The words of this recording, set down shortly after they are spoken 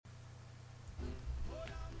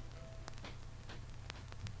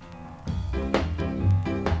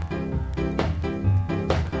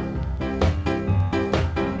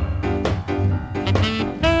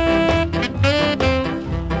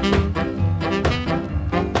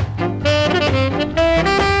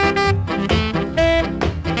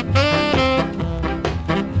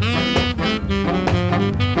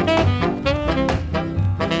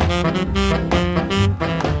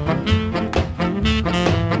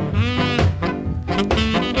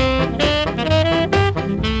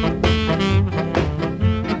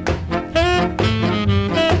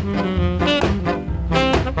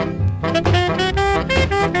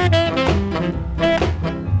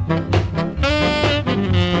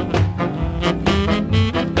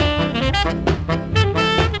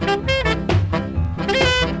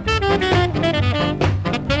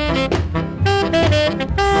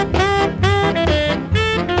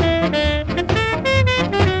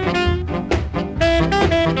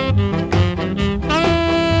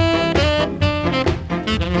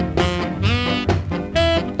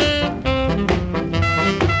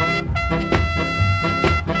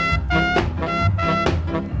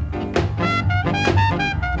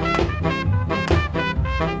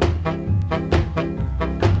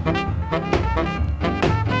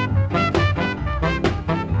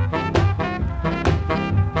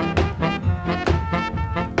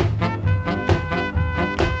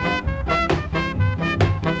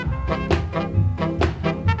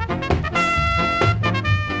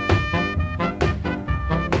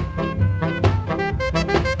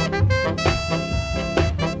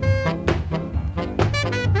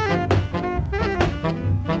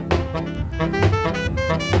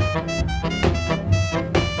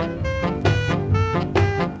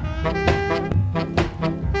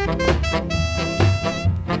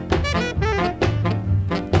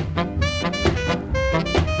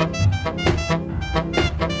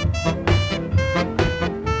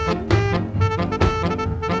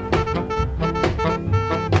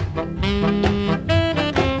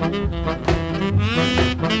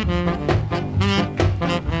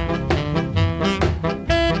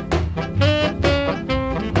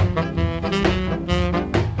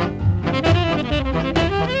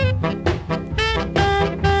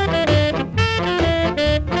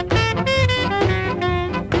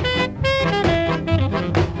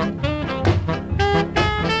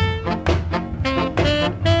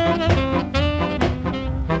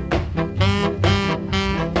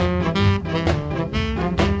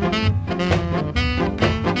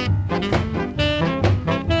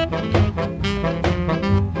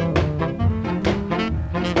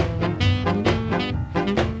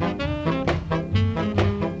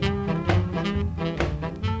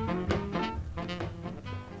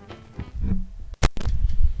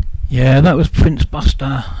Yeah, that was Prince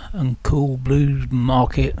Buster and Cool Blues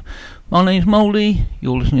Market. My name's Mouldy.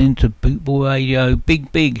 You're listening to Bootboy Radio.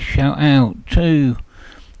 Big shout out to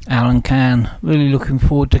Alan Can. Really looking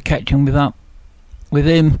forward to catching up with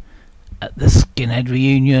him at the Skinhead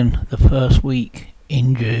reunion the first week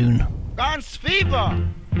in June. Dance Fever!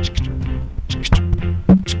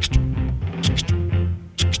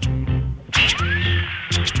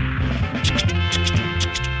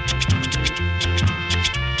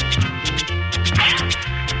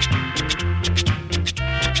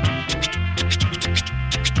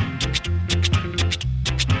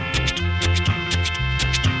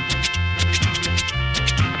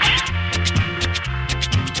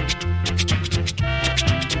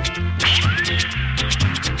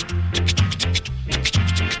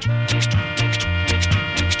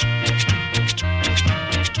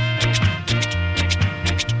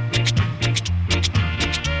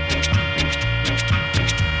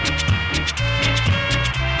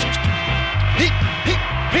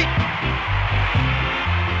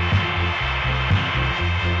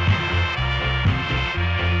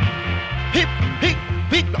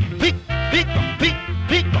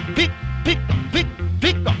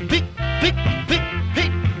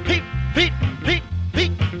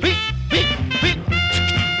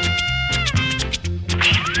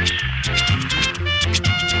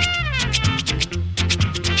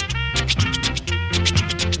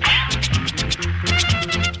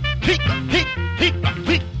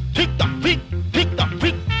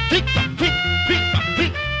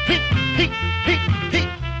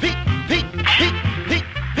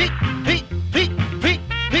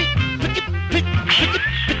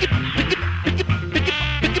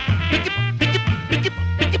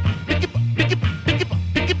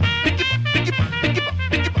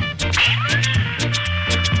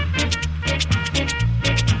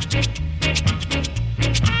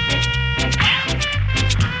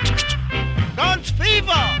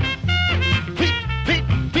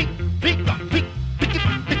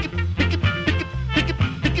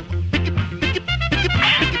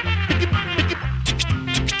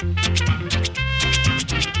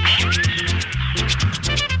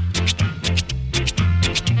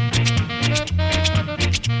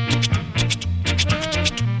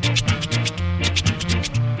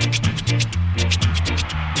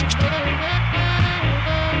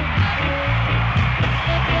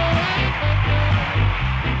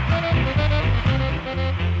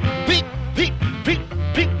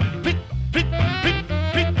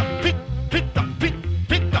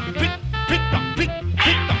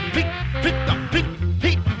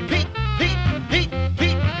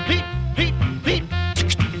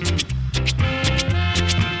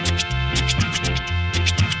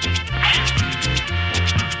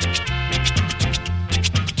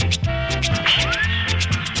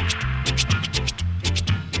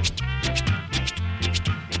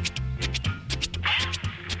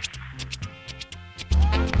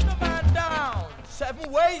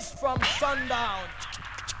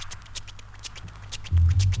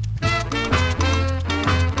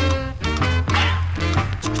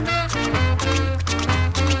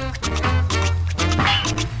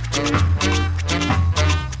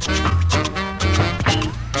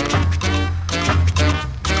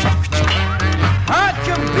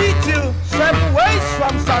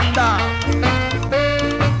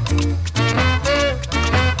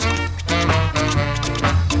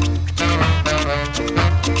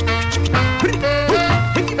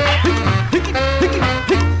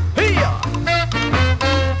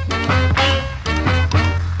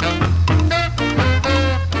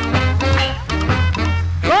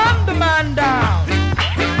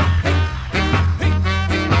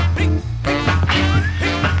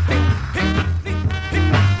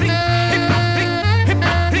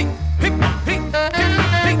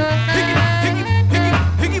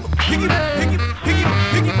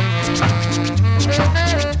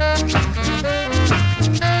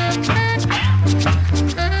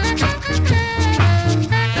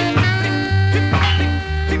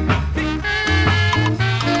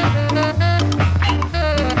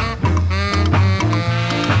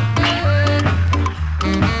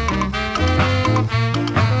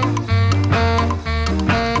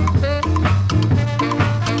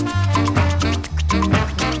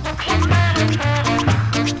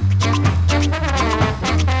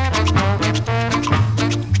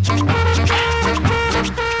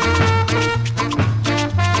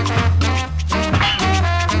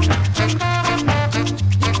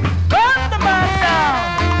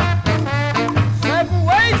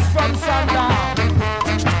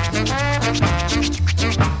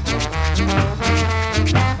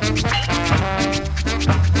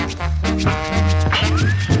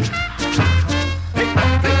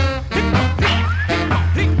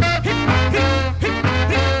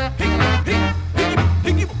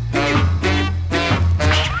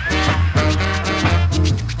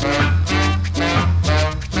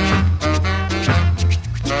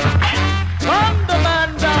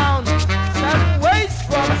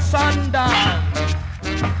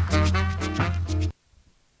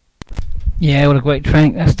 Yeah, what a great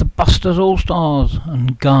track. That's the Busters All Stars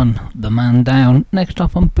and Gun the Man Down. Next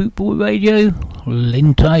up on Bootboy Radio,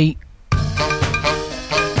 Linte.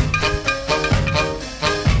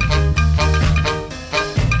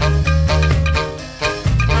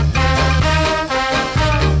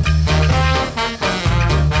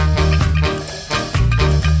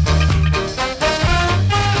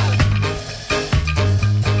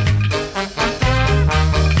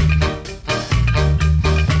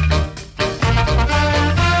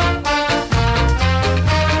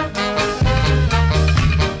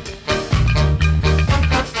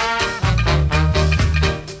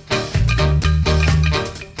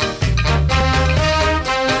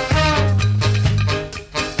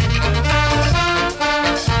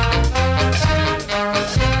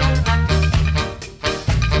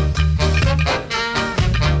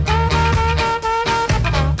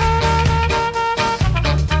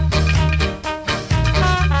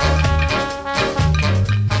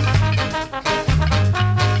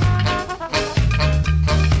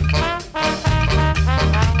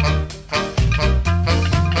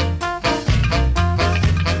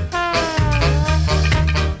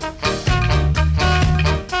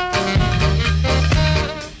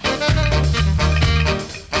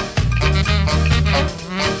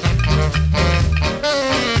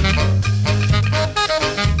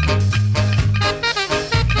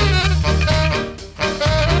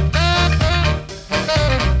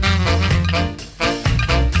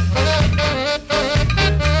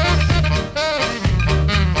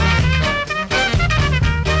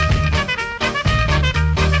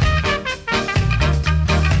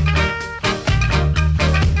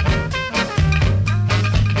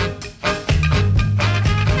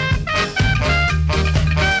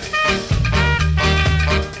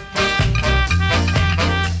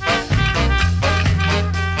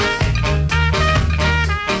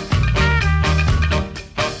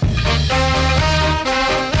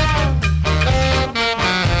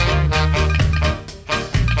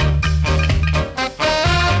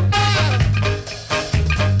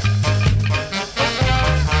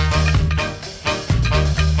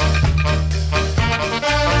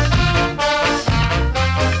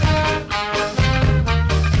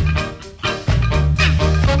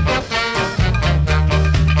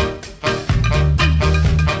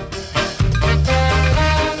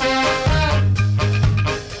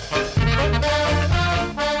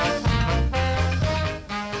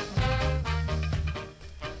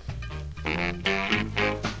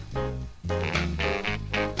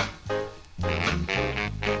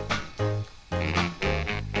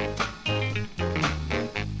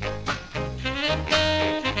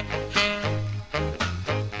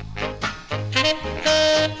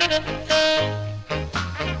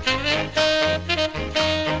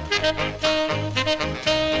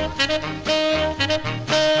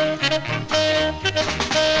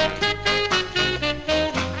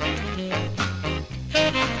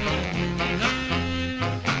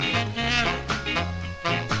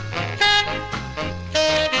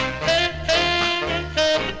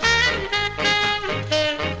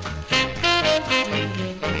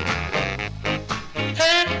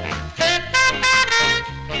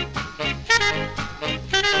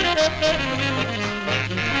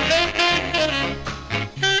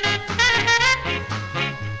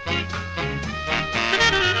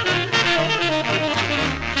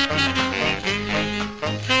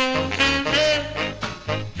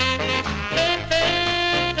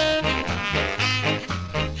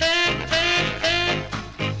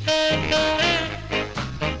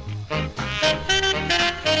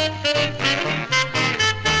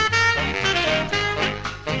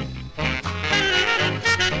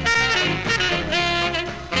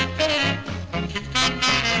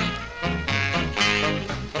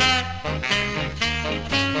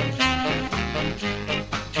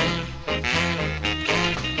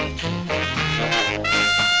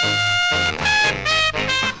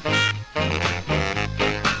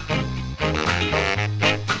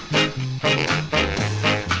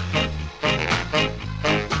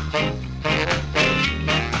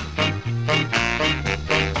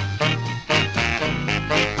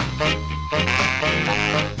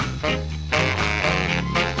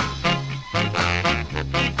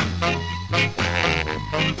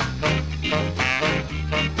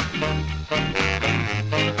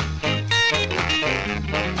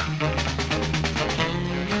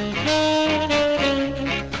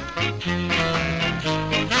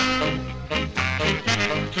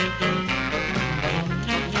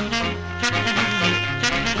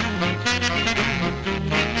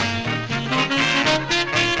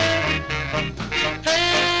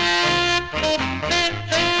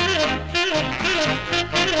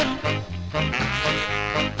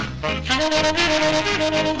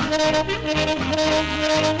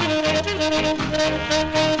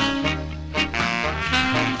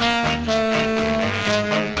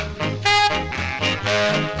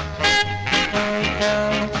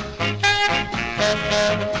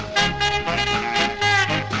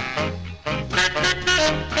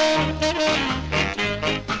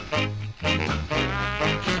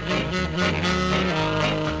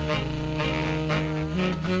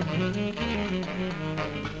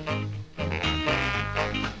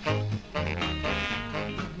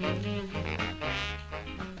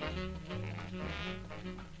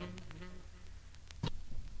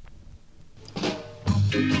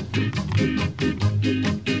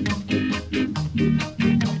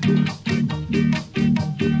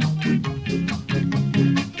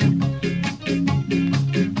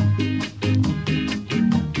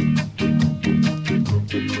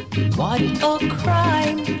 What a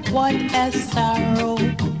crime, what a sorrow.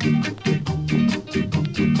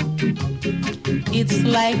 It's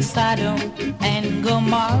like Sodom and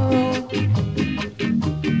Gomorrah.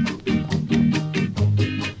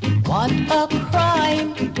 What a crime,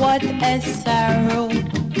 what a sorrow.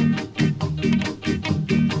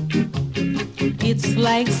 It's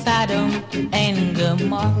like Sodom and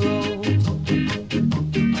Gomorrah.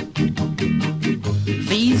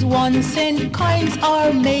 These ones and kinds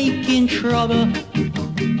are making trouble.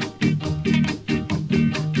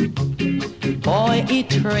 Boy,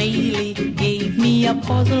 it really gave me a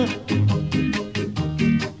puzzle.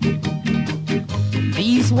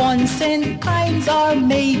 These ones and kinds are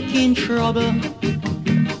making trouble.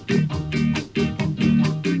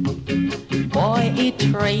 Boy, it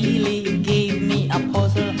really gave me a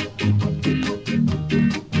puzzle.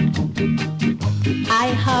 I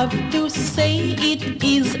have to say it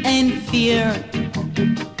is unfair,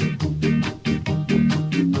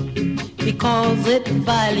 because it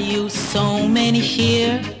values so many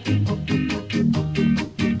share.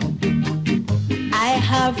 I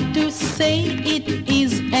have to say it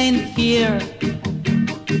is unfair,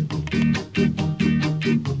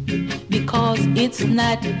 because it's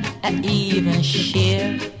not an even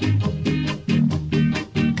share.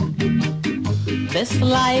 This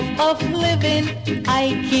life of living,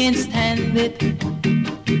 I can't stand it.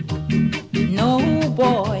 No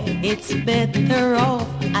boy, it's better off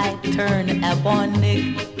I turn upon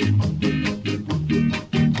it.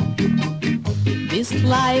 This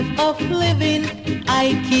life of living,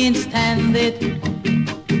 I can't stand it.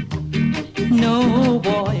 No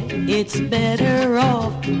boy, it's better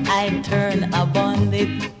off I turn upon it.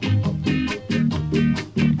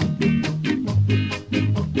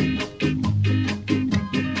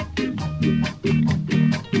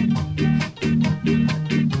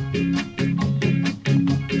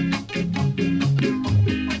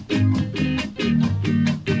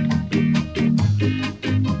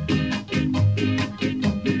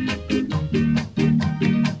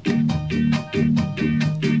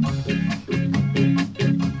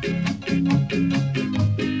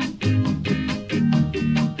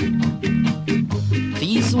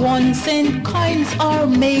 Ones and kinds are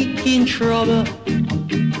making trouble.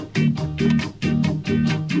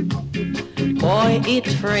 Boy,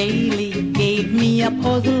 it really gave me a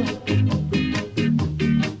puzzle.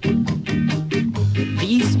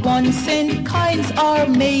 These ones and kinds are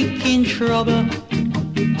making trouble.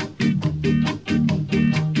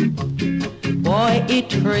 Boy,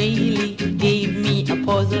 it really gave me a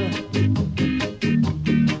puzzle.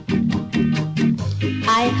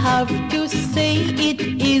 I have to say it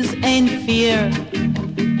is unfair,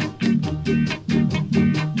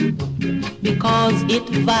 because it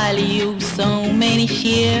values so many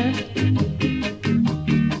share.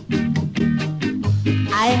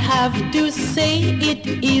 I have to say it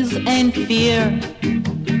is unfair,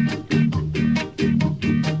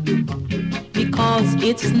 because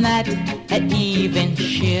it's not an even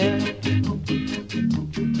share.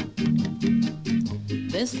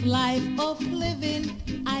 This life of living,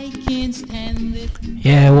 I can't stand it.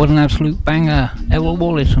 Yeah, what an absolute banger. Errol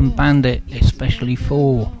Wallace and Bandit, especially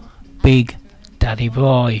for Big Daddy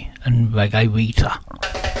Boy and Reggae Rita.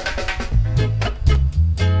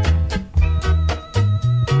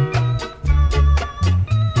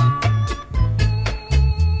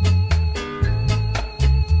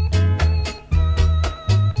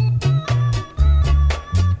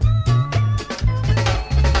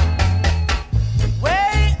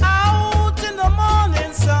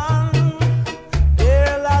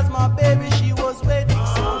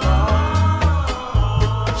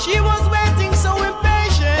 She was waiting so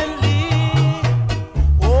impatiently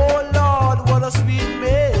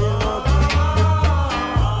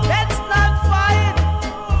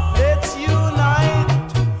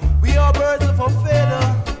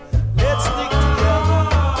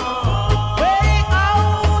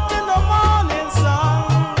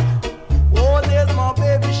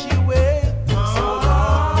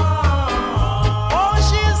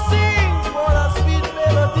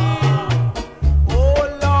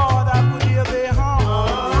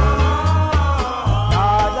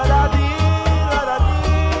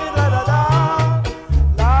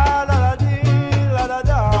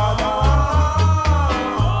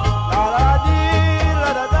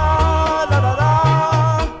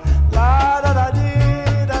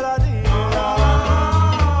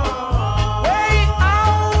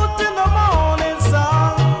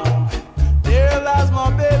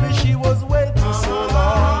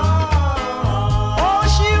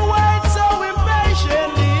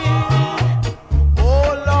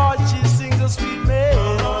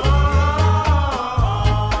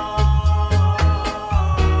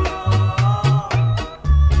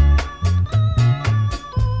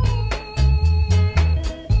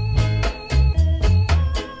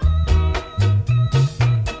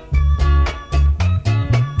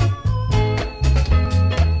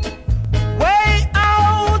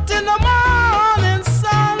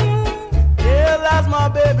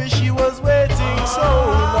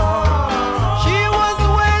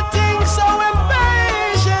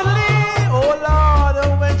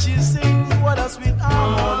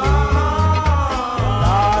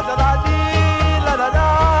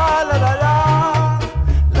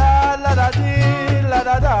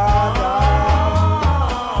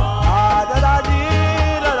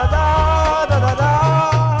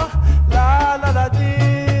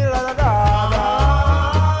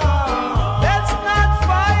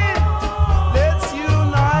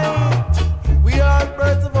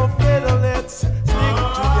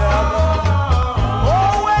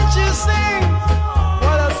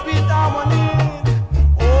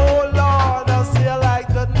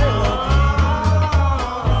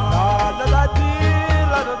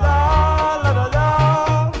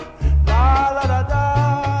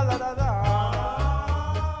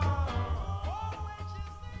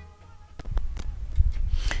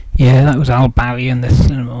Yeah, that was Al Barry and the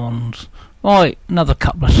Cinnamons. Right, another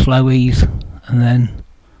couple of slowies, and then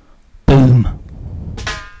boom.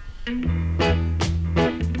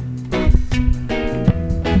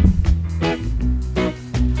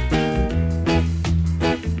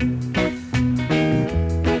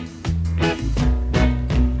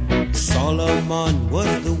 Solomon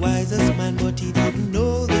was the wisest man, but he didn't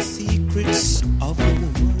know the secrets of a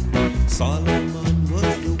woman. Solomon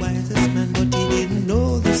was the wisest man, but he didn't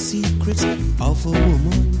know the secrets of a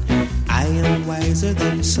woman. I am wiser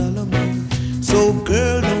than Solomon, so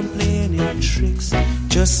girl, don't play any tricks.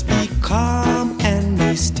 Just be calm and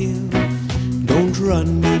be still. Don't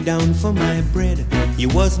run me down for my bread. You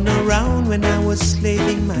wasn't around when I was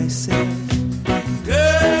slaving myself.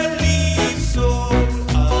 Girl, leave soul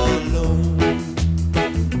alone,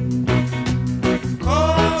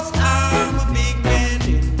 'cause I'm a big man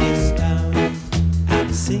in this town.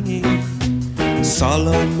 I'm singing.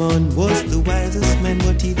 Solomon was the wisest man,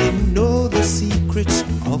 but he didn't know the secrets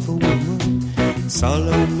of a woman.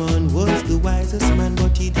 Solomon was the wisest man,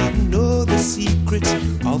 but he didn't know the secrets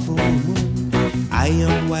of a woman. I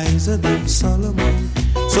am wiser than Solomon,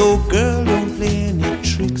 so girl, don't play any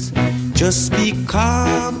tricks. Just be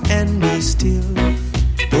calm and be still.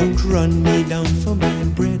 Don't run me down for my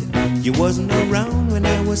bread. You wasn't around when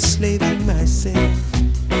I was slaving myself.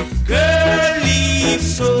 Girl, leave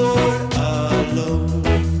soul alone,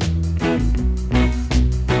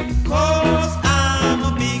 'cause I'm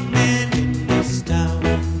a big man in this town.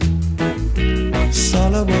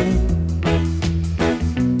 Solomon.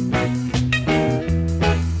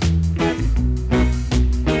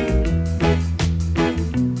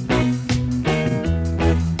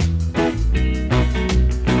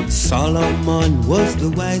 Solomon was the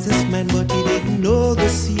wisest man, but he didn't know the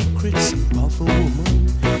secrets of a woman.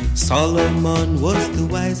 Solomon was the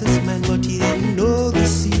wisest man, but he didn't know the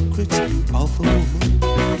secrets of a woman.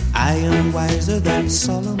 I am wiser than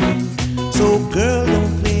Solomon, so girl,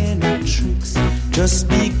 don't play any tricks. Just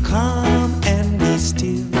be calm and be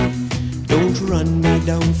still. Don't run me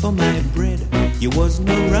down for my bread. You wasn't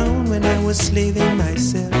around when I was slaving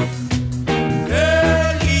myself.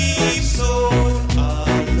 Girl, leave soul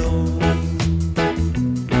alone,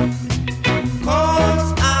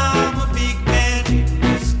 'cause I'm a big man in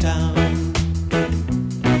this town.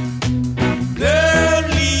 Girl,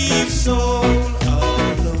 leave soul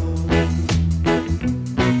alone,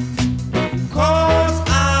 'cause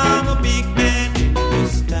I'm a big man in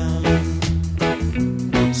this town.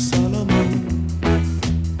 Solomon.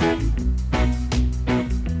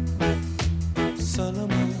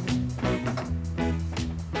 Solomon.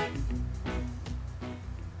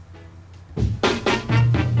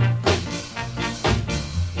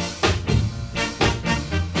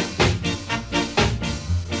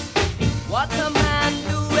 What a man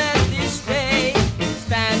doeth this day,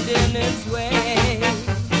 stand in his way.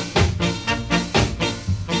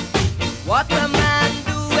 What a man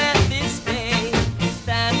doeth this day,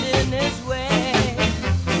 stand in his way.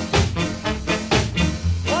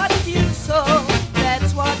 What you sow,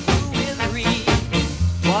 that's what you will reap.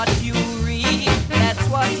 What you reap, that's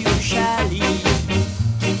what you shall eat.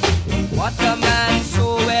 What a man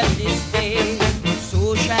soweth this day,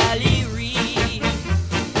 so shall he reap.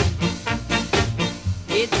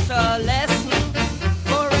 It's a lesson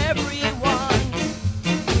for everyone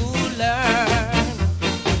to learn.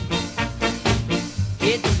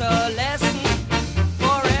 It's a lesson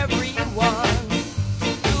for everyone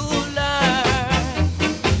to learn.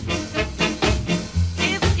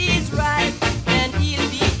 If he's right, then he'll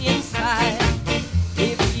be inside.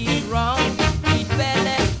 If he's wrong, he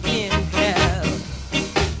dwelleth in hell.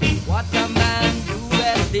 What a man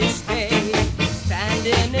doeth this day, stand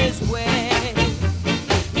in his way.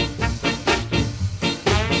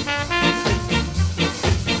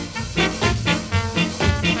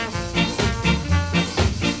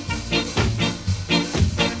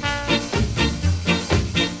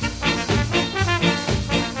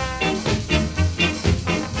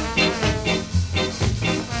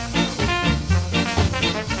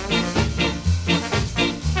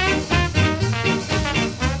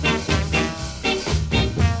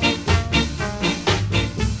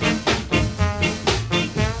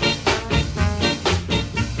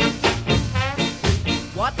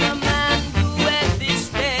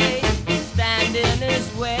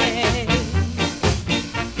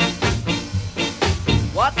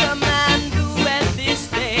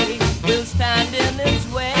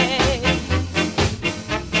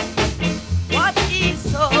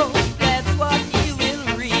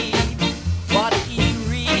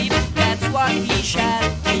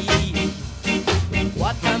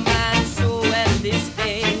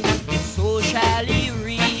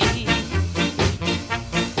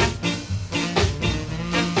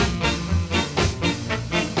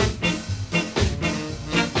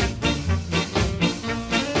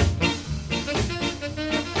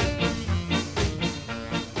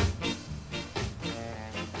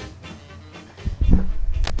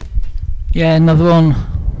 Yeah, another one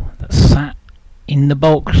that sat in the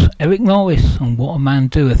box. Eric Norris and What a Man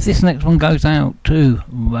Doeth. This next one goes out to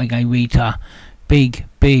Reggae Rita. Big,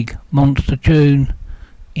 big monster tune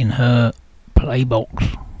in her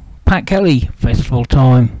playbox. Pat Kelly, Festival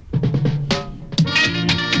Time.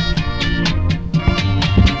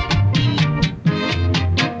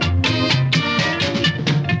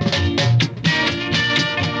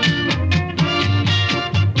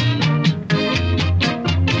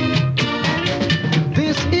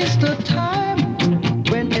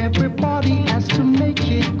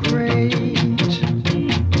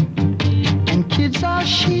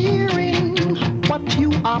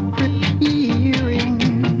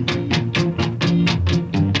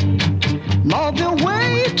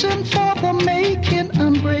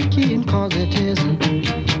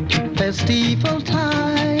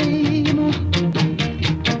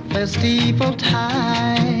 Festival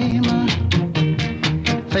time,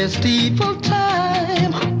 festival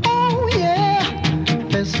time, oh yeah,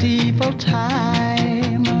 festival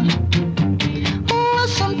time.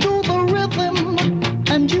 Listen to the rhythm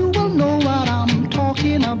and you will know what I'm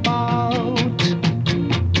talking about.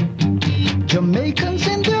 Jamaicans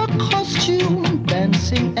in their costume,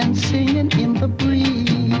 dancing and singing in the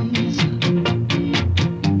breeze.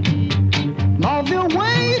 Now they're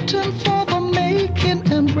waiting for the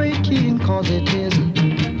making and breaking, 'cause it is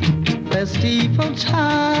festival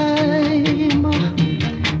time,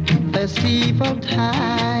 festival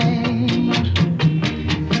time,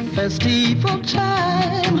 festival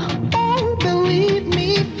time, oh believe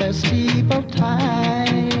me, festival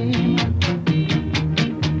time.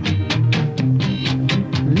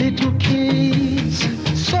 Little kids,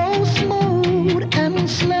 so smooth and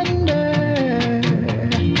slender,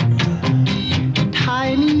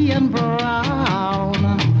 tiny and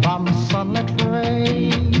brown from sunlit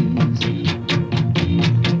rays,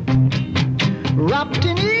 wrapped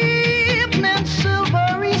in evening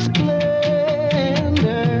silvery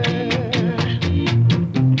splendor.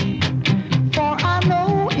 For I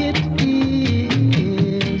know it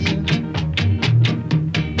is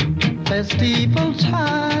festival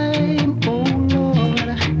time, oh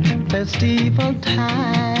Lord, festival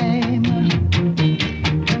time,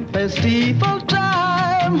 festival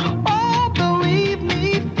time, oh believe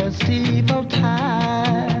me, festival time.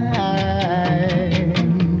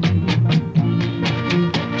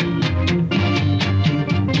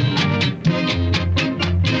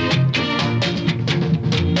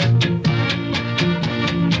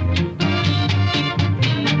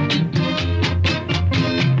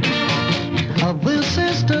 This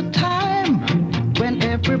is the time when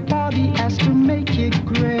everybody has to make it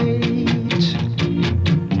great,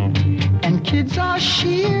 and kids are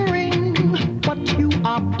cheering what you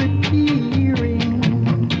are preparing.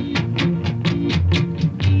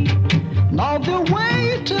 Now they're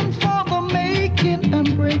waiting for the making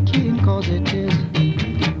and breaking, 'cause it is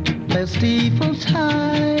festival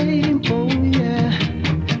time, oh yeah,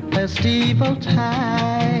 festival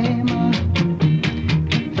time,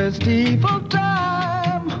 festival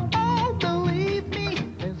time, oh believe me,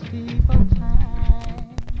 festival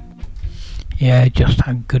time. Yeah, just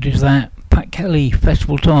how good is that? Pat Kelly,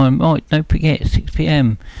 Festival Time. Right, don't forget, 6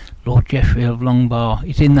 p.m. Lord Jeffrey of Longbar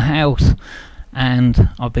is in the house, and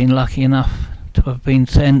I've been lucky enough to have been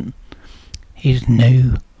sent his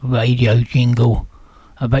new radio jingle.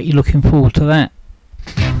 I bet you're looking forward to that.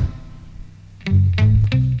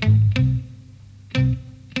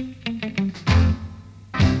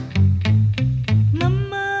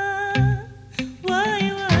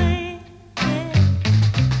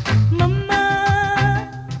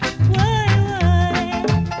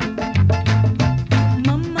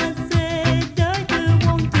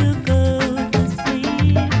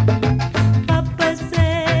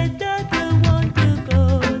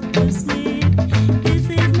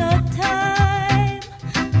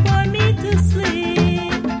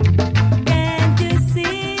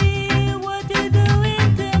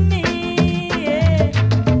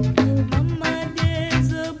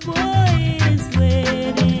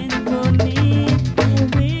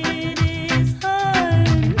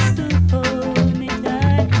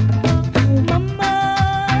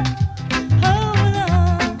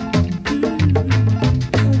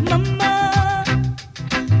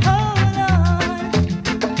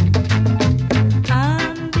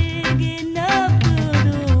 I'm big enough.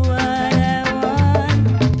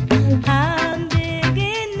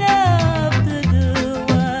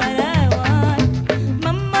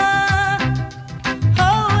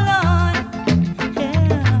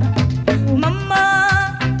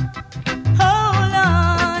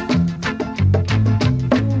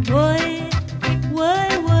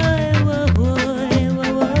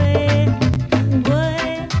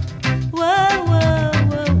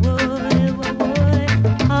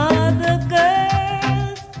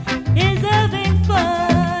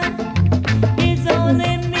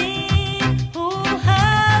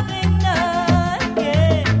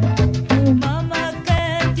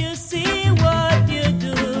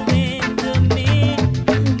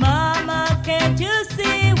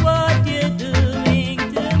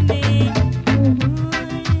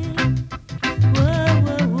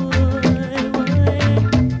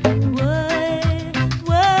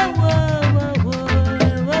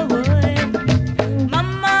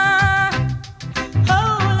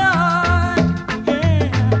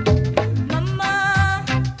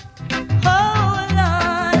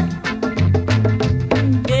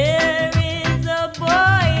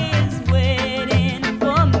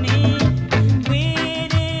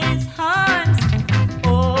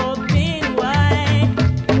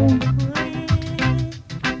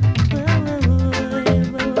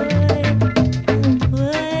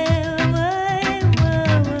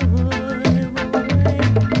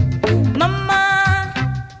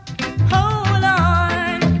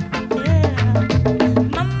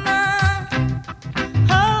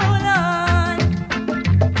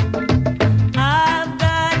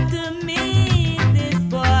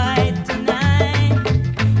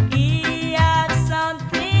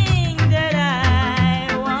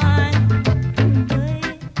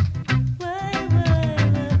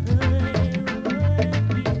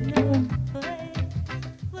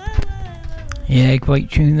 Yeah, great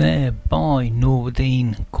tune there by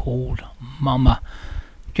Norvedine called Mama.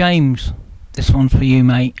 James, this one's for you,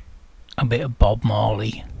 mate. A bit of Bob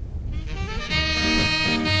Marley.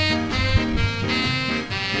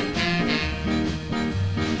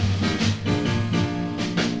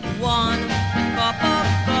 One cup of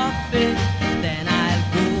coffee, then I'll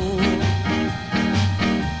go.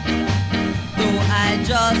 Though I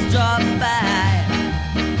just drop by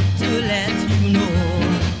to let you know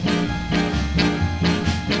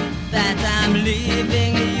that I'm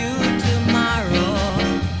leaving you tomorrow.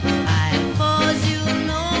 I'll cause you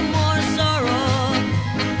no more sorrow.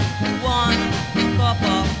 One cup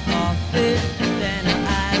of coffee, then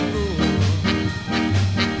I'll go.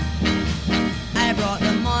 I brought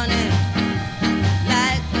the money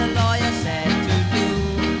like the lawyer said to do,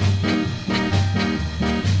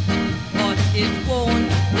 but it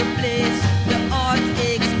won't replace the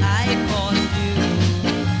heartaches I caused you.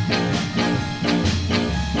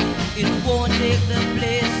 It won't take the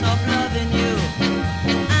place of loving you,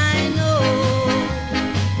 I know.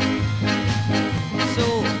 So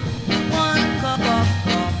one cup of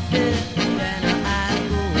coffee, then I'll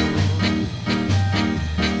go.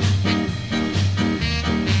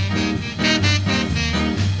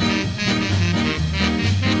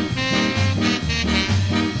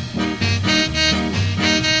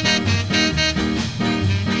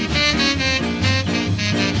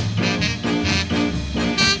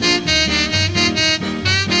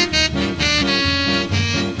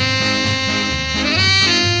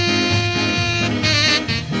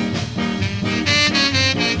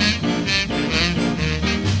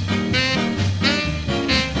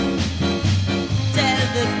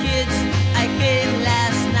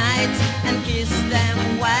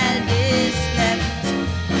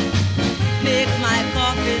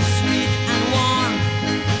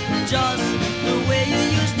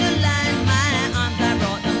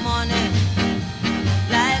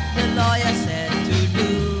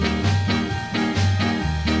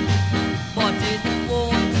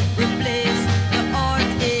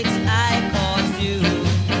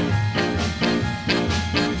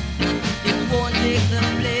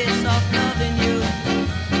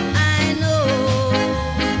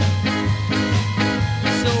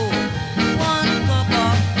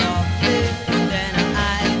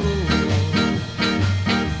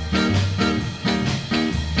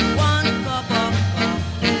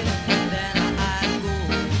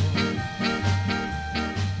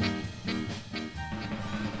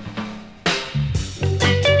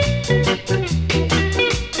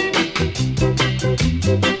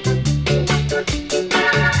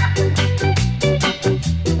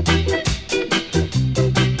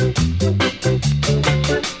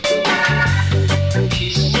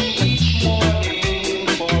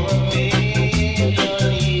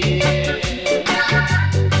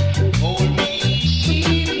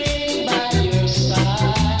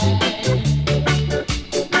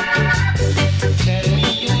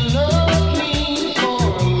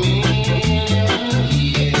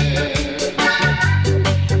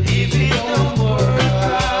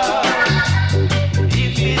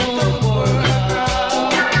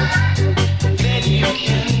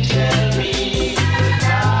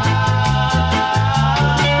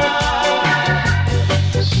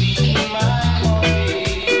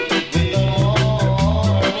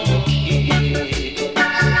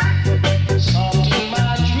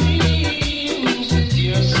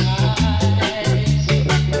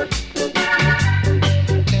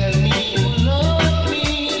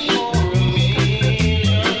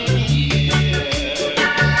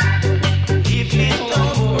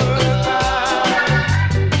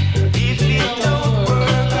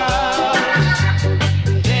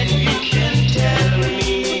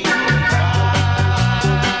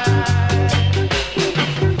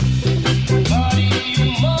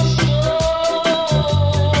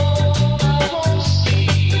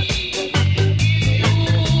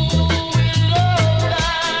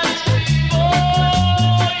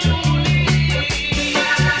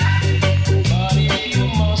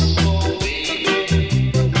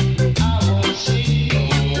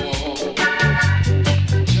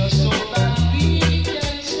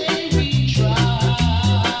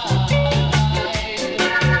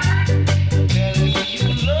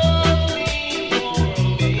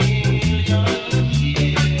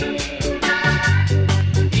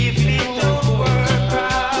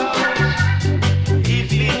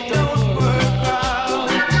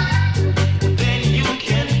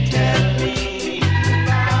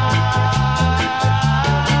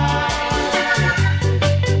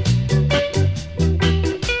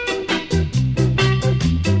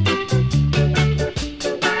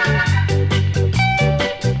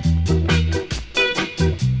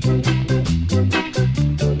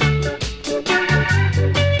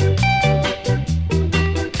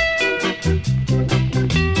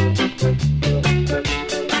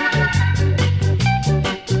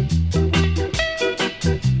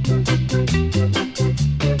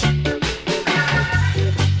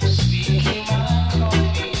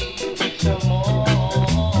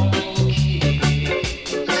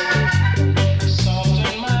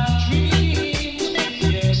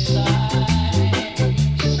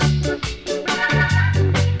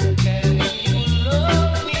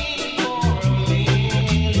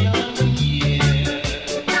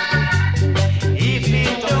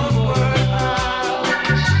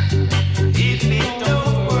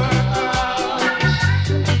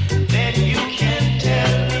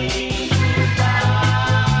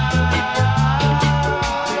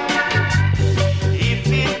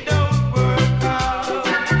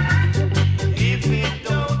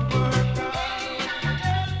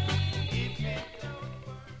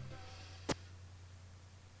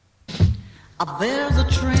 there's a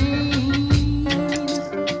train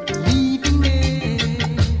leaving there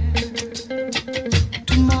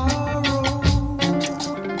tomorrow.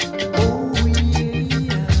 Oh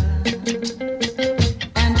yeah,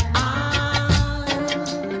 and I'll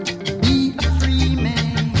be a free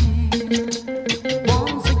man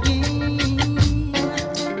once again.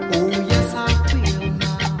 Oh yes, I will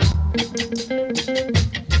now.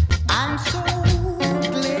 I'm so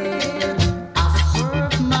glad I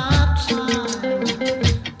served my time.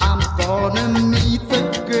 I'm gonna meet the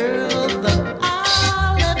girl that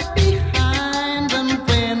I left behind, and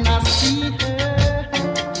when I see her,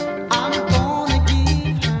 I'm gonna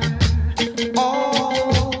give her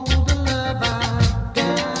all the love I've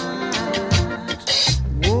got.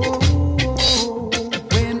 Whoa,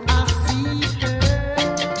 when I see her,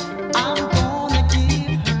 I'm gonna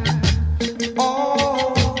give her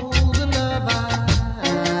all the love I've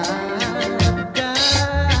got.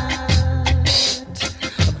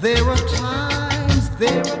 There are times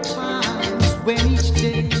when each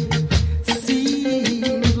day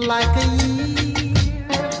seemed like a year.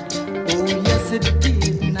 Oh yes, it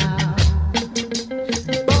did now.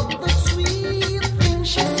 But the sweet things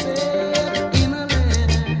she said in her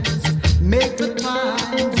letters make the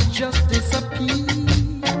times just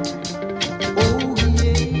disappear. Oh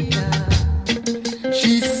yeah.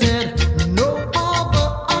 She said, no other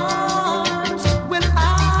arms will I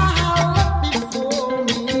have before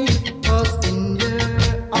me, 'cause in your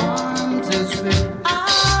arms is where I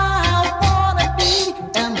wanna be.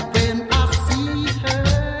 And when I see her,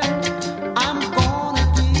 I'm gonna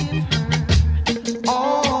give her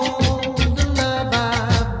all the love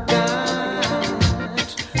I've got.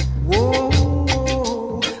 Whoa,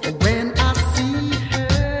 when I see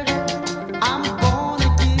her, I'm gonna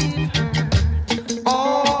give her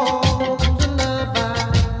all the love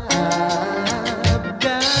I've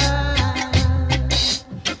got.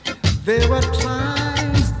 There are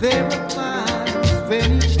times when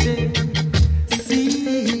each day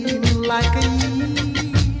seemed like a year.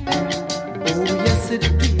 Oh yes, it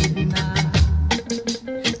did now.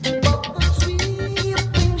 But the sweet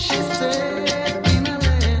things she said in her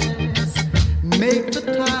letters make the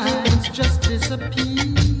times just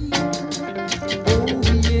disappear. Oh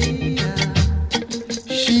yeah.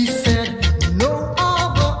 She said, no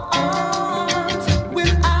other arms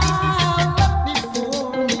will I have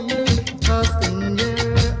before me, 'cause in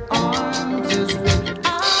your arms is where I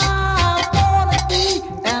wanna be.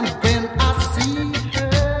 And when I see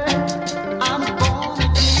her, I'm gonna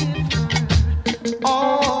give her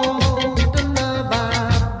all the love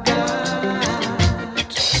I've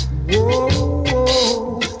got.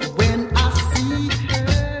 Whoa, when I see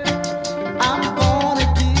her, I'm gonna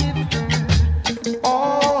give her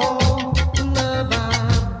all the love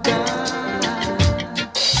I've got.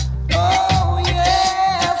 Oh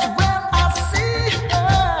yes, when I see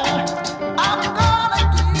her, I'm gonna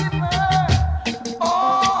give her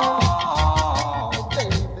all,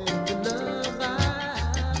 baby, the love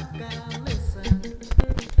I've got. Listen.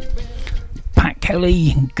 Pat Kelly,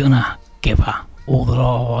 gonna give her all the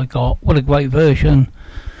love I got. What a great version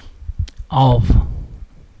of,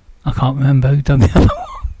 I can't remember who done the other one.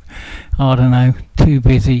 I don't know, too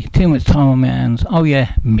busy, too much time on my hands. Oh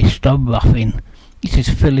yeah, Mr. Ruffin. This is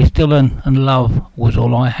Phyllis Dillon, and love was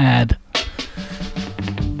all I had.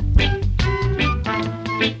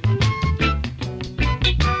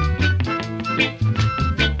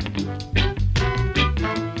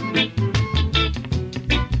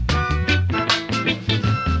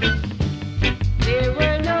 There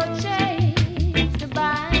were no chains to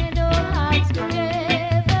bind our hearts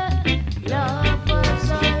together. Love was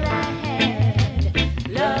all I had.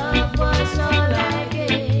 Love was all I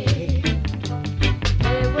gave.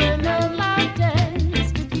 There were no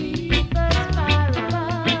mountains to keep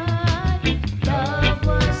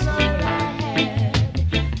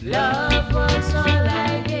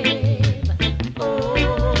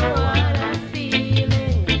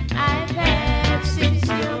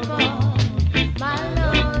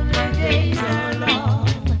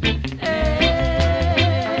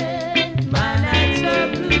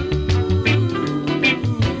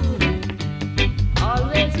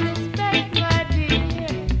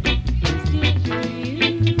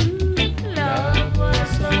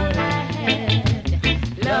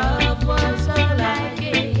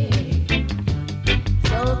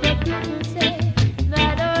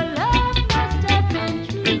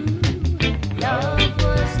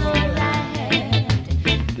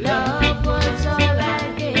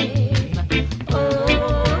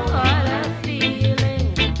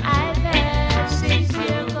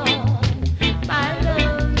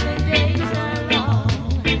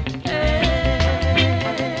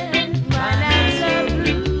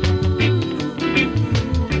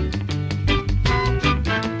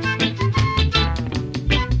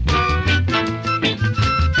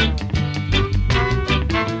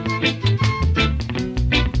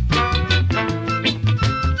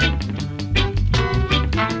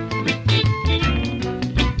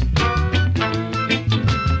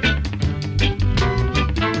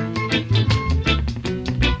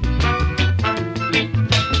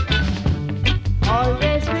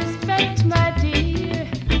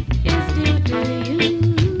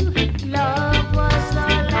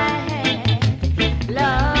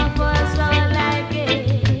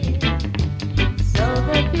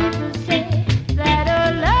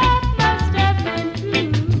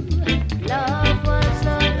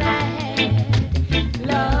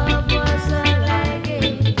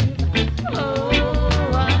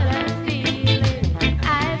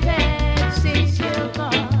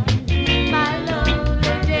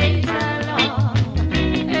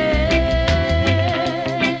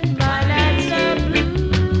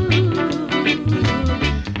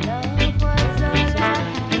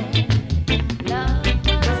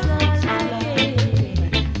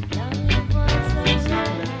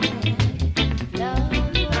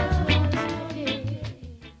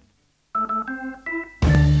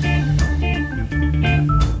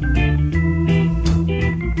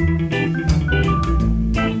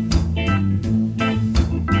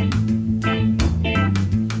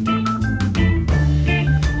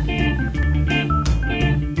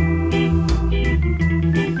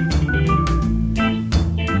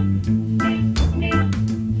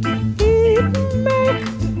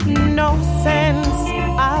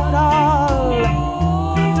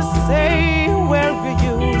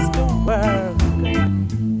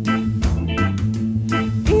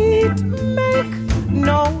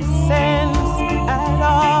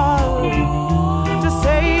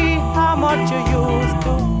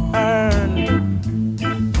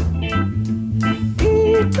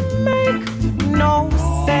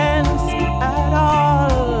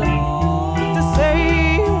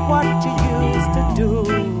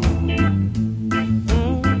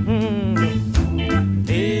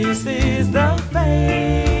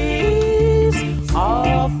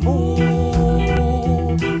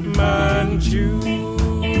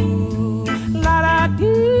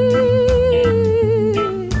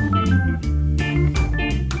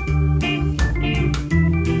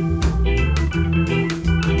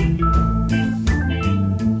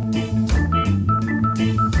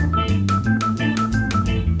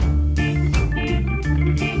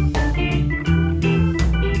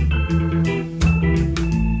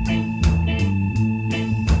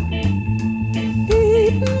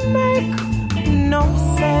no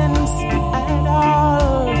sense at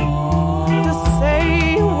all to say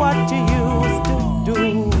what you used to do.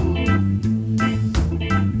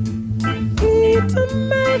 It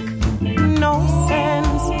make no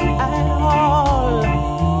sense at all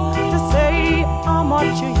to say how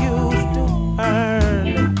much you used to earn.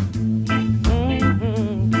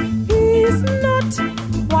 It's not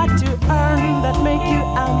what you earn that make you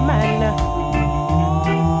a man,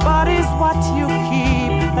 but it's what you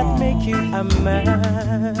keep that make you a man.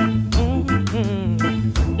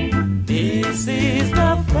 This is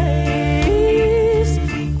the face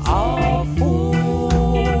of Fu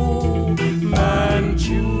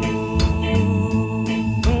Manchu.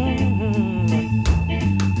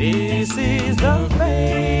 This is the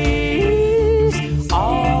face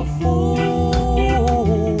of Fu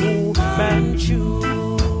Manchu.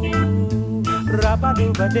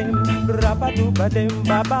 Rabadubadem, rabadubadem,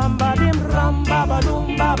 babambadim, rambabadum,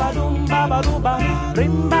 babadum, babaduba,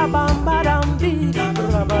 rimbabambadam, di,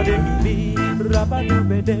 rabadim, di,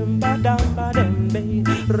 rabadubadem, badambadem, di,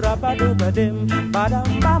 rabadubadem,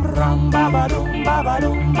 badambam, rambabadum,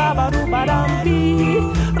 babadum, babadubadam, di,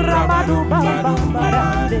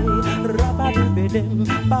 rabadubabambadam, di, rabadubadem,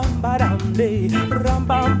 bambadam, di,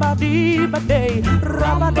 rambambadi, bade,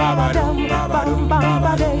 rabadabadam,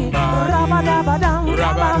 badumbambade, rabadabadam,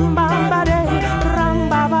 rabambambade,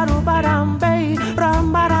 rambabadubadambe,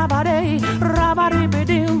 rambadabade,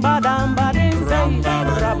 rabadibidim, badambadim,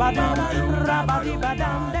 rabadum,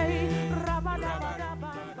 rabadibadamde,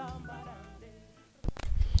 rabadabadabambambade.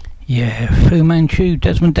 Yeah, Fu Manchu,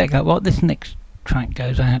 Desmond Dekker. Well, this next track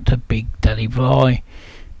goes out to Big Daddy Bry,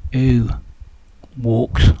 who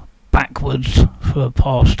walks backwards for a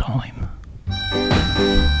pastime.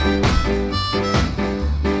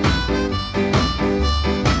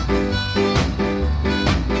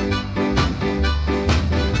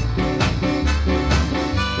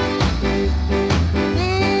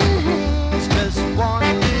 It's just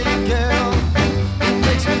one little girl who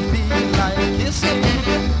makes me feel like kissing.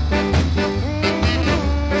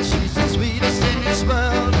 She's the sweetest in this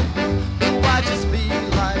world, who I just feel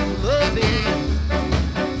like loving.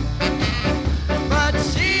 But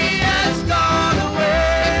she has gone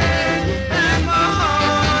away, and my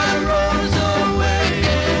heart rolls away.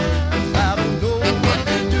 'Cause I don't know what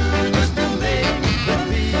to do just to make the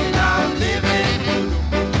feel I'm living.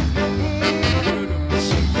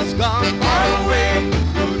 She has gone far away,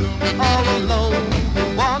 all alone, to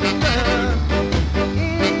wander.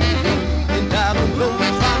 And I don't know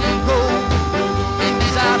which one to go,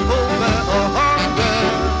 inside over or hunger.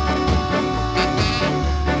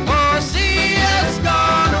 Oh, she has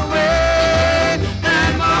gone away,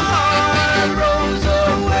 and my heart rolls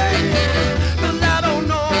away. 'Cause I don't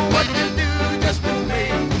know what to do just to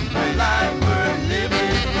make my life worth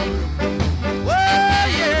living. Oh,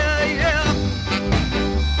 yeah, yeah.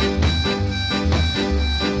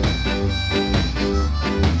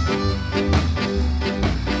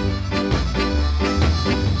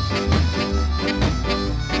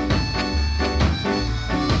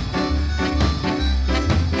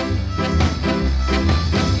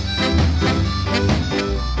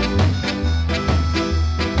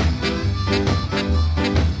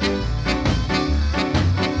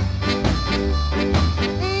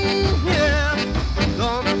 Yeah,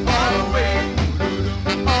 gone far away,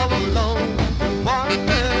 all alone,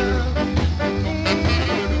 wander.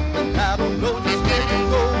 And I don't know just where to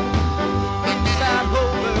go, inside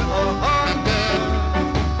over or under.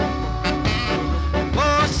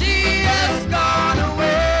 Oh, she has gone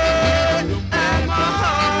away, and my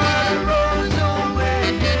heart rolls away.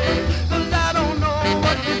 'Cause I don't know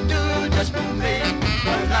what to do just to make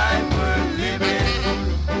my life worth living.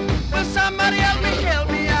 Will somebody help me,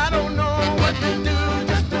 I don't know what to do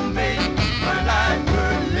just to make my life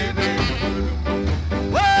worth living.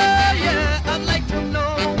 Well, yeah, I'd like to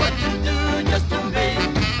know what to do just to make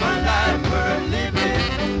my life worth living.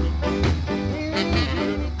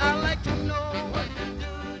 I'd like to know what to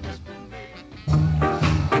do just to make.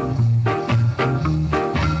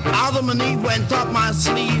 Adam and Eve went up my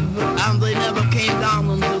sleeve, and they never came down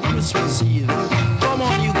until Christmas Eve. Come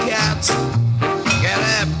on, you cats, get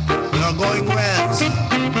up, you're going west.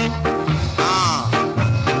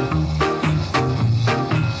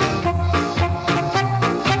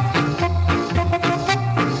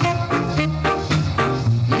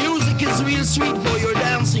 Music is real sweet for your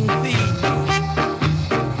dancing feet.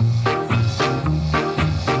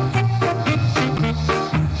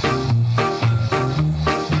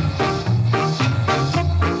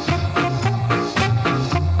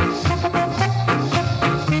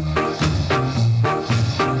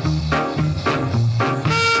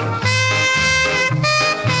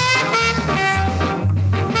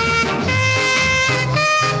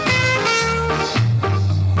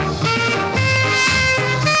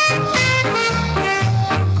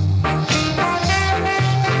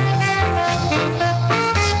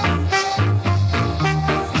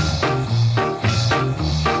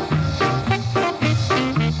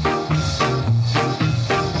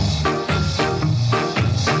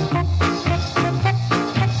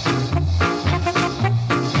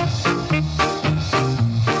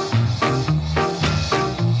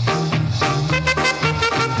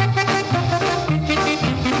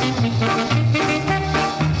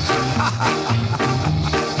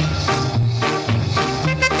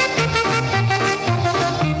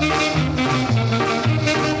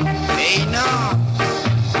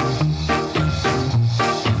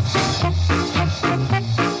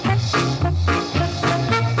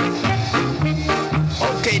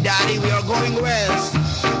 going west.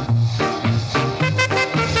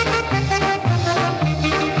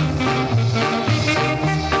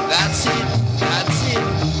 That's it, that's it.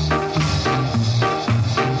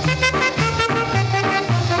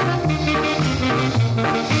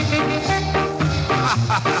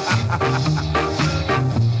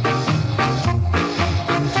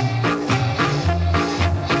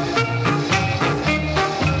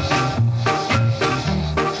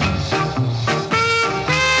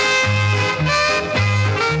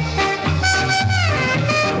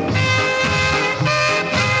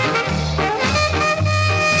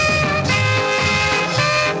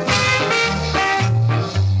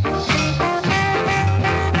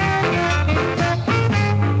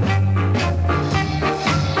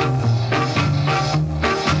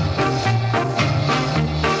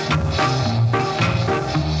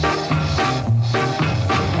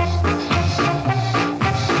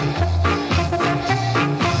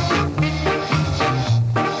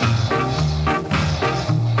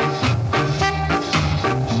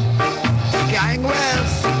 Gang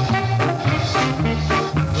West,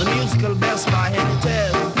 the musical best by Henny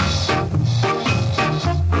Tell.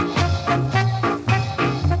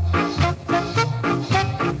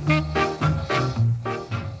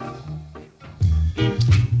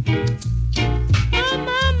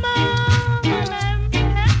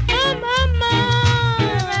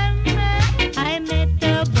 I met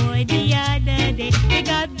the boy the other day. He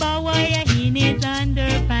got bow wire in his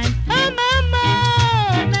underpants. Oh mama,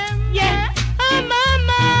 yeah. Oh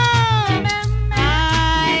mama,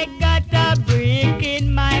 I got a brick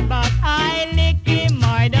in my butt. I lick him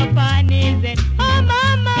hard upon his head. Oh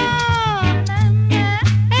mama,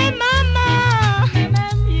 hey mama,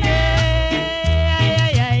 yeah,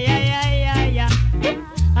 yeah, yeah, yeah, yeah, yeah.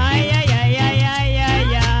 Ay, ay, ay, ay, ay,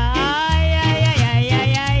 ay, ay, ay, ay, ay,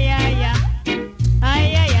 ay, ay, ay, ay.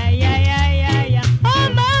 Ay, ay, ay, ay, ay, ay, ay. Oh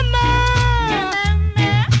mama,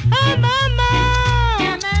 oh mama,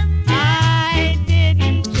 I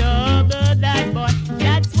didn't juggle that boy.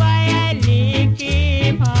 That's why I lick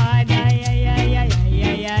him hard. Ay, ay, ay, ay, ay,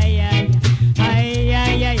 ay, ay, ay. Ay,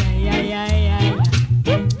 ay, ay, ay, ay, ay, ay.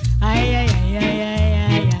 Ay, ay, ay, ay, ay,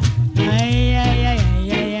 ay, ay. Ay, ay, ay,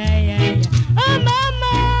 ay, ay, ay, ay. Oh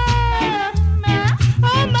mama,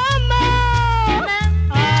 oh mama,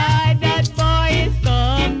 that boy is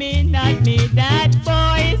coming at me. That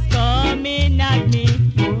boy is coming at me.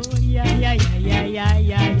 Oh yeah, yeah, yeah, yeah, yeah,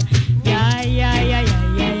 yeah, yeah, yeah, yeah, yeah,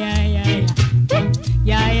 yeah, yeah, yeah,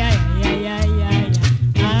 yeah, yeah, yeah, yeah, yeah,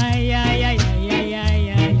 yeah. Ay, ay, ay, ay, ay, ay,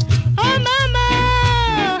 ay. Oh mama,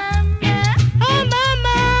 oh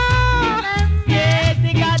mama, yes,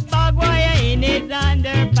 he got barbed wire in his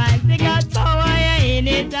underpants. He got barbed wire in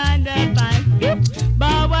his underpants.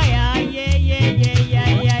 Barbed wire, yeah, yeah, yeah, yeah,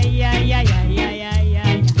 yeah, yeah, yeah, yeah, yeah, yeah,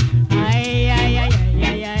 yeah. Ay, ay, ay, ay,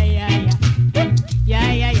 ay, ay, ay, ay.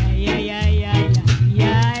 Yeah, yeah, yeah, yeah, yeah, yeah, yeah.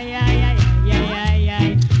 Yeah, yeah, yeah, yeah, yeah, yeah,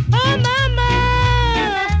 yeah. Oh mama,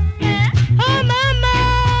 oh mama,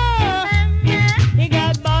 he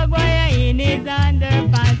got barbed wire in his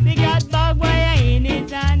underpants. He got barbed wire in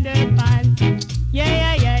his underpants. Yeah,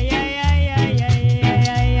 yeah, yeah, yeah, yeah, yeah, yeah, yeah,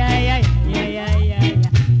 yeah, yeah, yeah, yeah, yeah, yeah.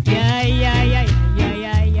 Yeah, yeah, yeah, yeah,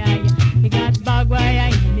 yeah, yeah, yeah. He got barbed wire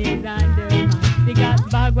in his underpants. He got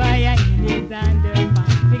barbed wire in his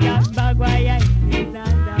underpants. He got barbed wire in his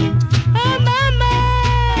underpants. Oh mama,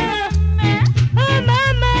 oh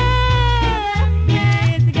mama,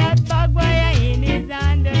 yes, he got barbed wire in his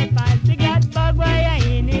underpants. He got barbed wire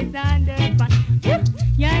in his underpants. Yeah,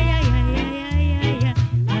 yeah, yeah, yeah, yeah, yeah, yeah.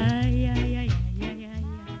 Ah, yeah, yeah, yeah, yeah, yeah,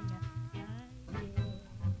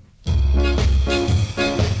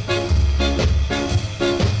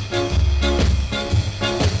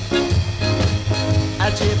 A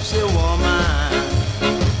gypsy woman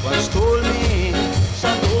once told me, so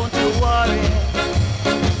don't you worry,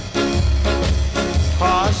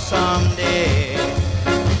 'cause someday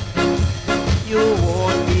you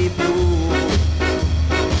won't be blue.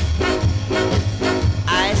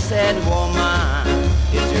 I said, woman,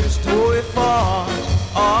 is your story false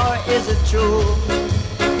or is it true?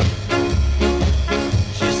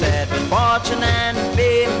 She said, fortune and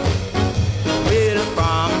fame will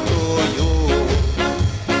come to you.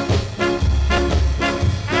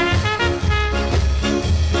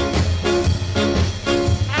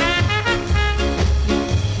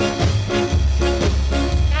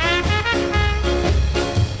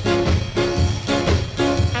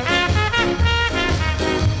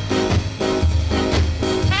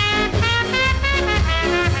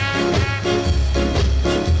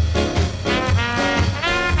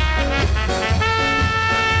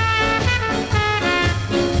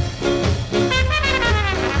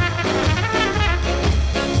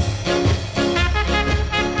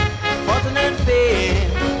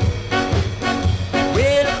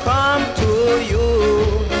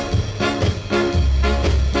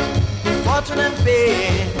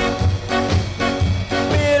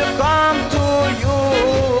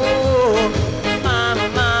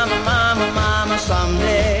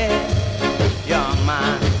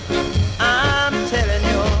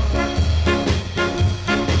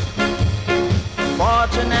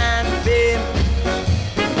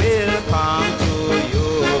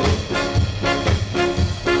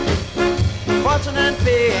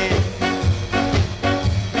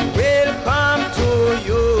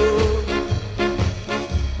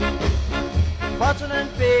 and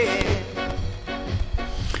pain.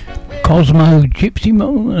 Cosmo, Gypsy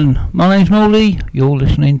Morton. My name's Molly. You're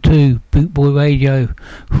listening to Bootboy Radio.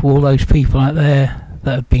 For all those people out there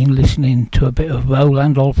that have been listening to a bit of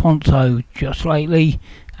Roland Alfonso just lately,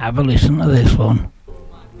 have a listen to this one.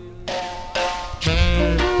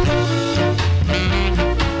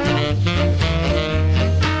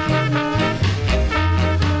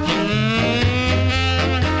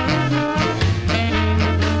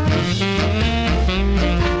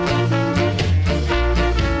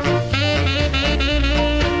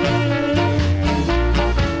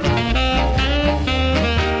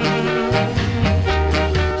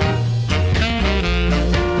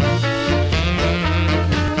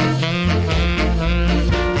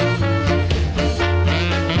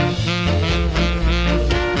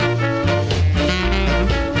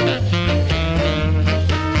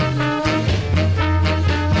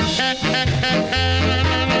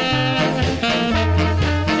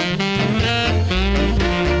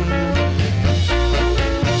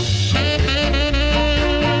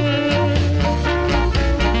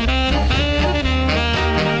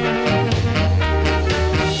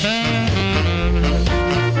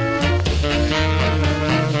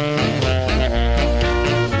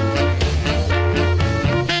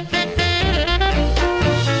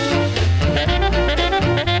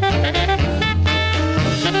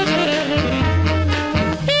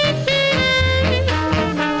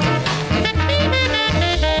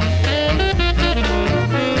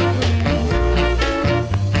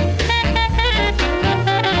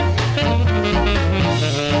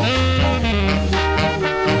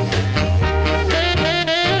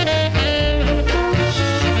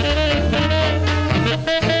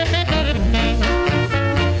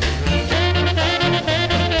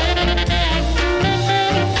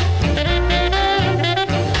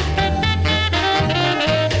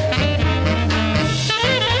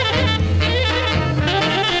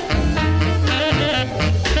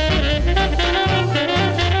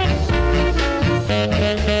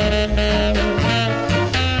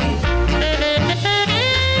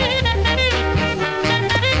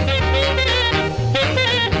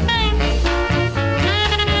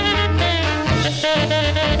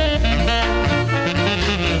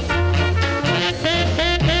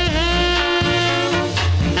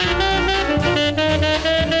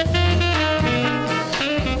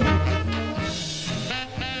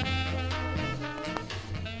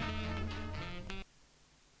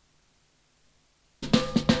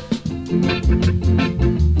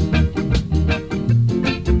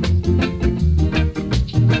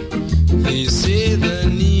 They say the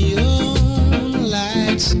neon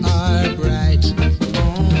lights are bright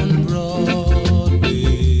on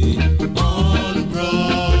Broadway, on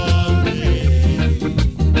Broadway.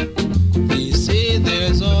 They say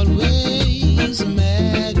there's always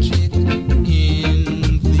magic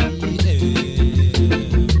in the air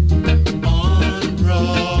on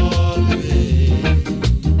Broadway.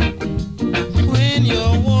 When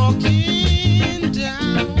you're walking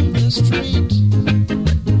down the street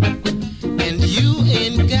and you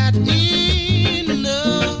ain't got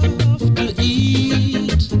enough to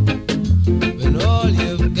eat, when all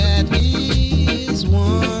you've got is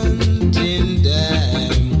one tin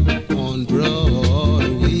dime on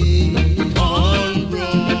Broadway, on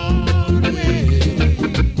Broadway.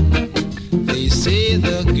 They say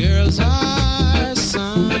the girls are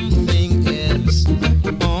something else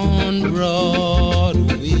on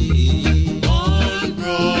Broadway, on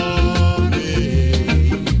Broadway.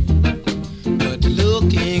 But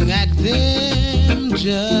looking at them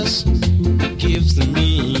just gives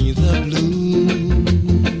me the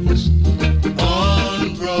blues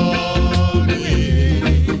on Broadway.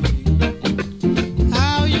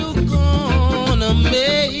 How you gonna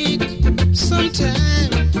make some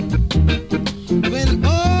time when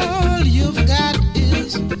all you've got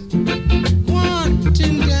is one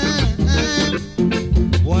tin dime?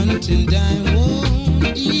 One tin dime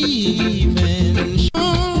won't even show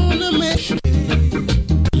make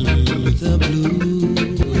the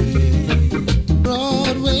blue way.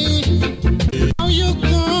 Broadway, how you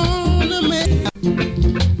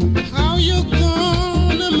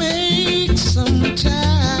gonna make some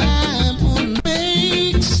time on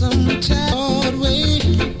Broadway?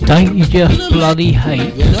 Don't you just bloody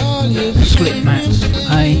hate slip mats,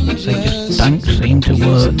 eh? They just don't seem to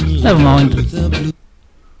work. Never mind.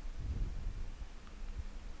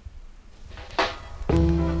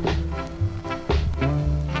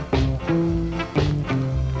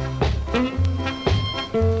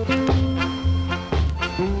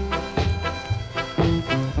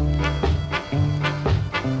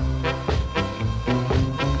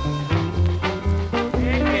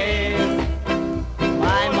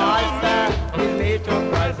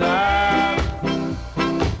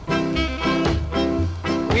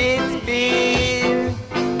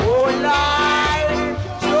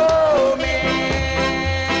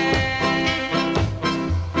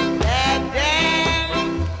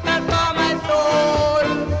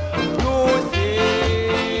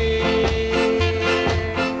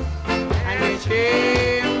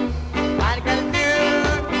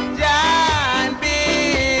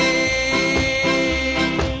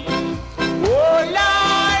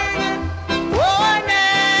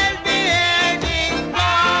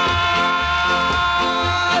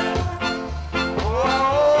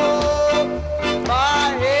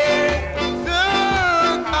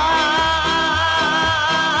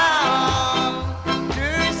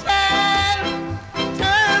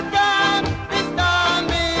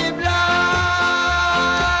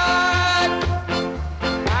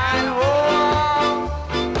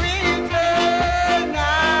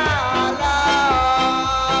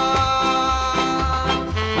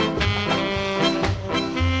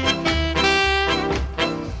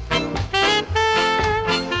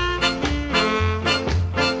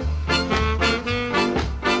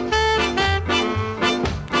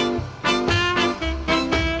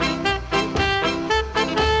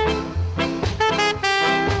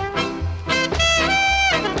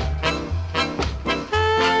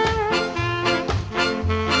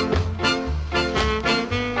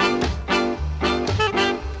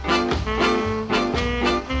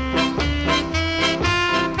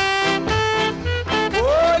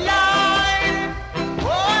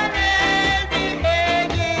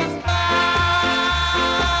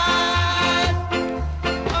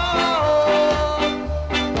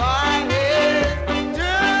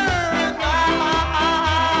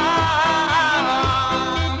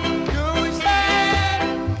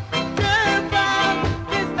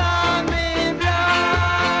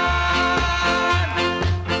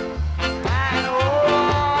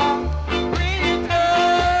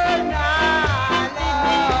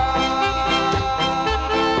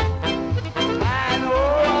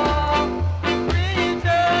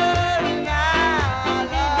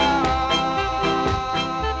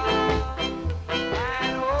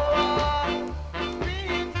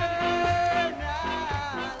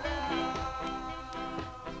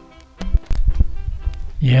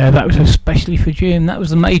 Yeah, that was especially for Jim. That was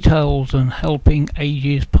the Maytals and Helping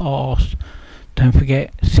Ages Past. Don't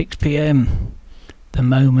forget, 6 p.m. The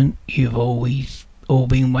moment you've always all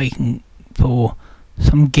been waiting for.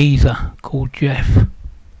 Some geezer called Jeff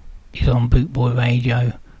is on Bootboy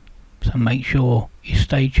Radio. So make sure you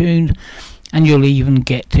stay tuned, and you'll even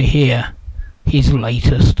get to hear his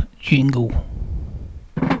latest jingle.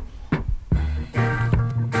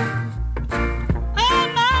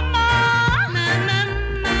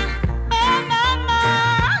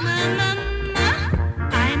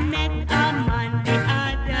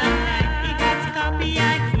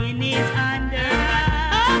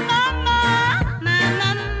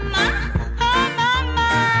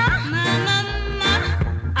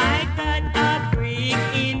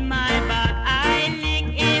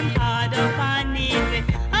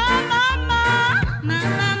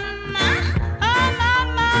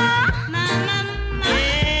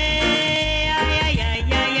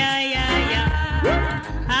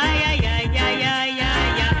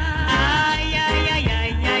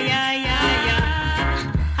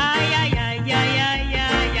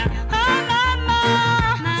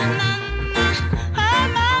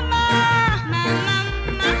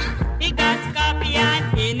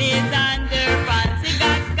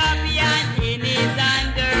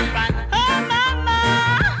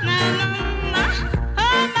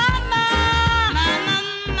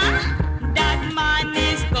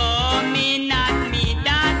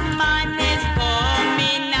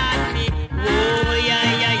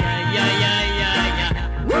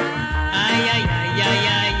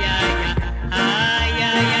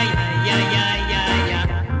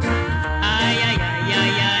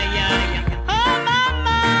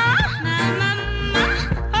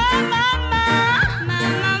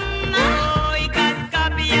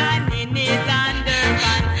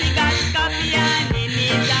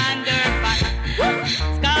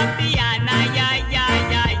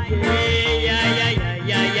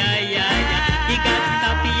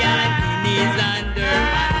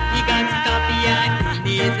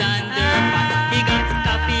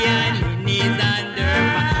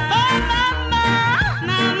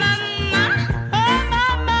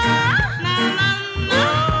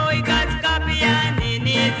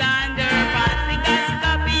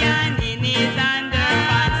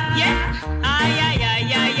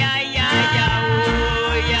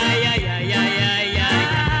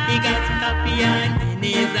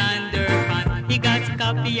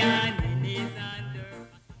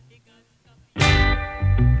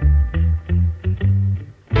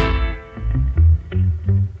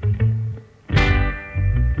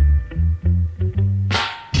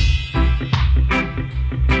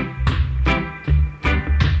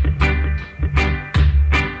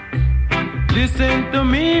 Listen to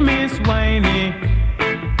me, Miss Whiny,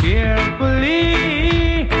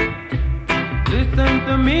 carefully. Listen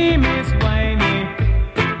to me, Miss Whiny,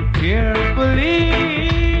 carefully.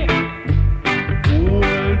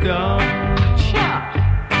 Hold on,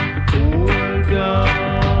 hold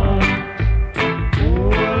on,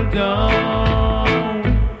 hold on.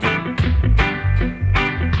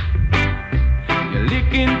 You're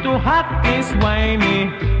licking too hot, Miss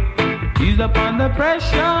Whiny. Ease up under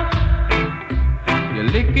pressure. You're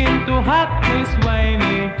licking too hot, Miss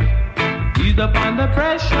Whiny. Ease up under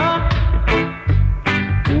pressure.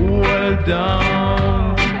 Hold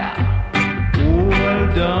down,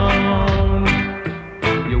 hold down.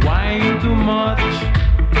 You whine too much.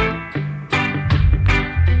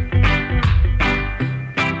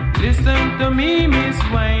 Listen to me, Miss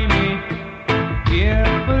Whiny,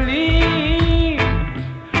 carefully.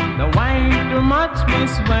 Don't whine too much,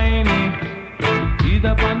 Miss Whiny. Ease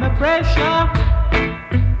up under pressure.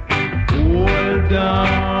 Hold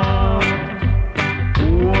down,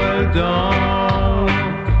 hold down,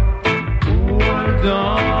 hold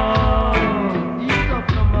down. Ease up,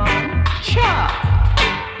 come on. Cha!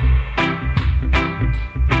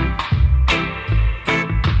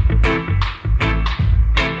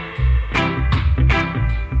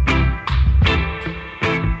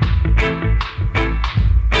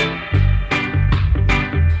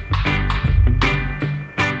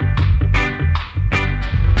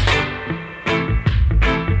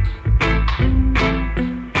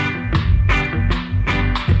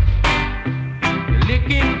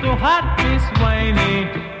 Hot, Miss Whiny,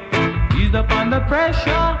 ease up under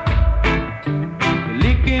pressure. You're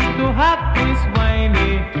licking too hot, Miss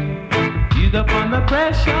Whiny, ease up under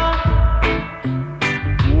pressure.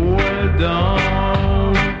 Hold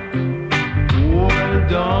on,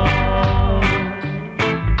 hold on,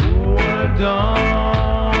 hold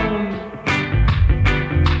on.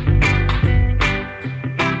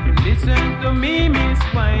 Listen to me, Miss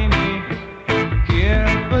Whiny.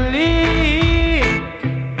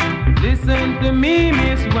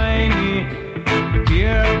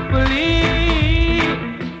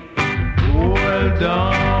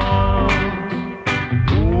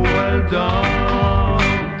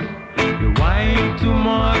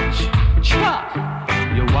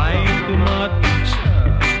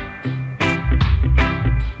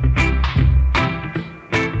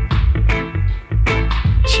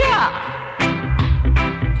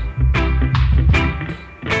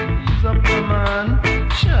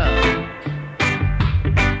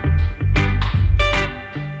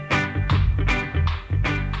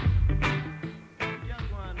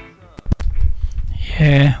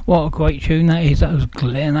 What a great tune that is. That was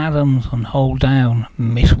Glenn Adams on Hold Down,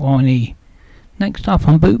 Miss Winey. Next up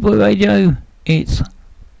on Bootboy Radio, it's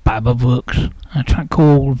Baba Brooks, a track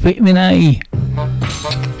called Vitamin A.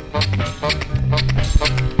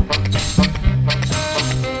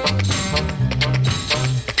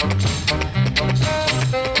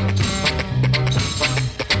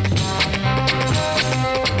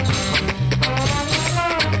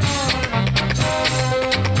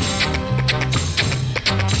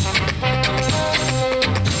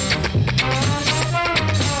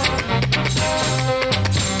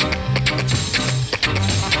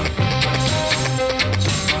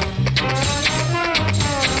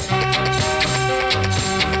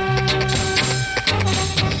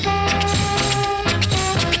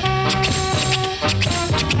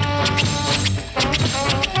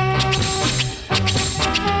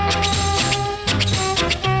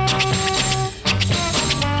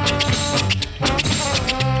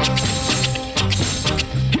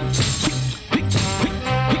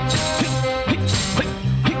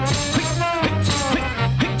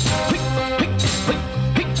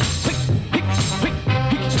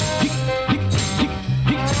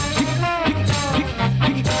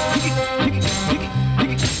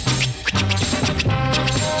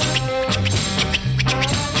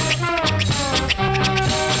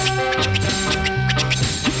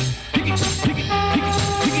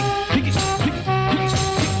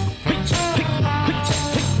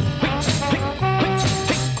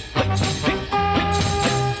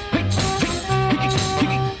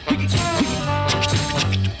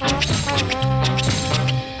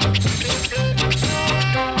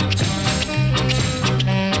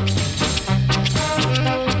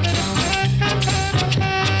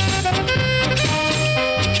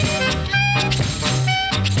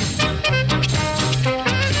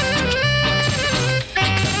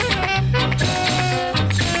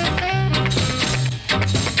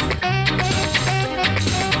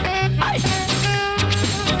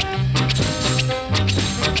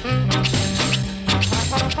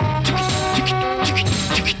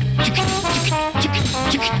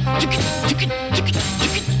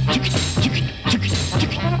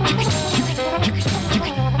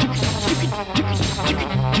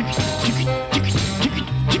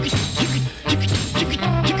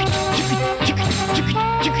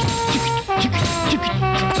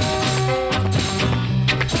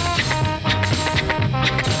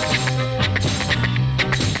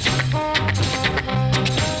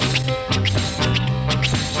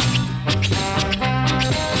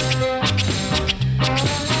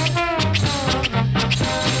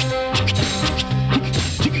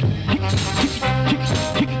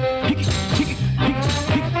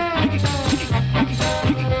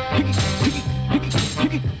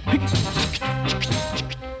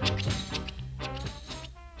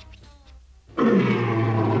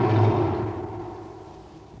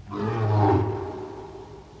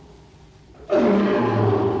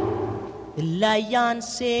 Lion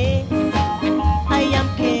say, I am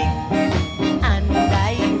king and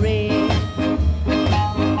I reign.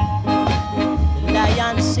 The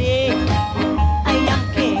lion say, I am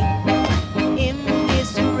king in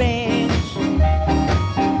this range.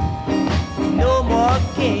 No more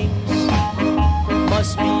kings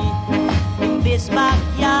must be in this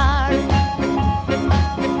backyard.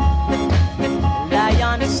 The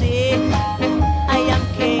lion say, I am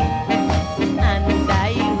king and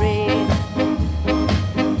I reign.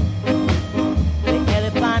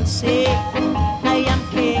 Say I am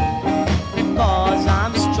king cause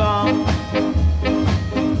I'm strong.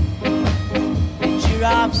 The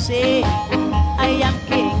giraffe say I am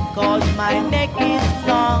king cause my neck is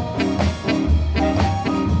long.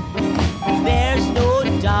 There's no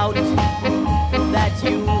doubt that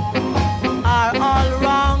you are all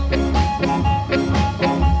wrong.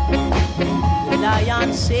 The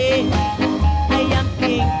lion say I am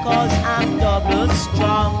king cause I'm double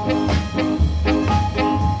strong.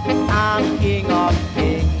 I'm king of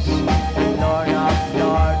kings and lord of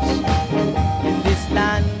lords in this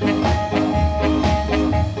land.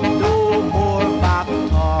 No more back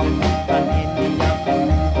talk from India food,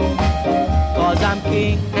 cause I'm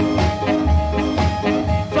king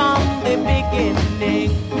from the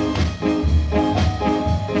beginning.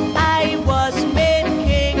 I was made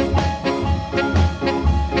king.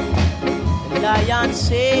 The lion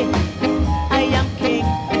say I am king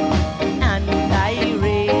and I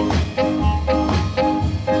reign.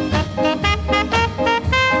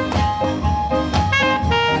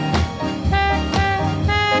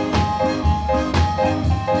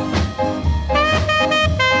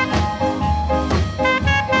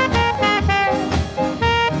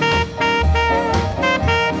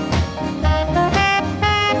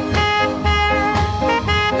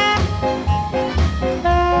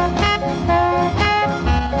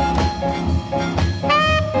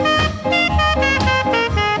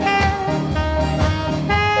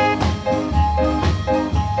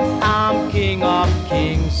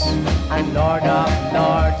 kings and Lord of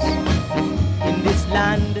lords in this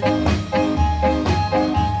land.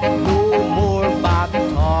 No more back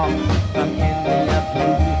talk from India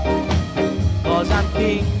through, 'cause I'm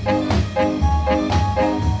king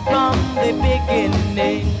from the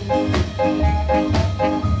beginning.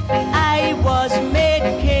 I was made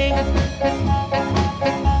king.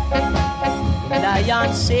 Lion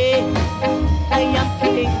say I am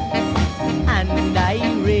king and I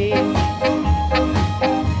reign.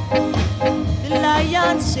 The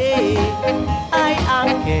lion say I am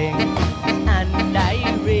king and I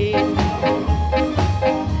reign.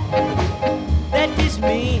 That is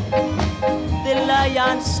me. The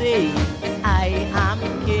lion say I am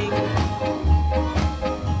king.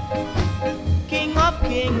 King of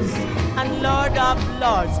kings and Lord of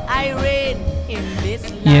lords, I reign in this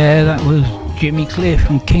land. Yeah, that was Jimmy Cliff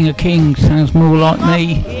and King of Kings. Sounds more like me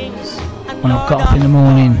when I've got up in the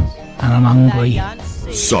morning and I'm hungry.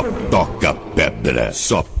 Só toca pedra,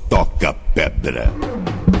 só toca pedra.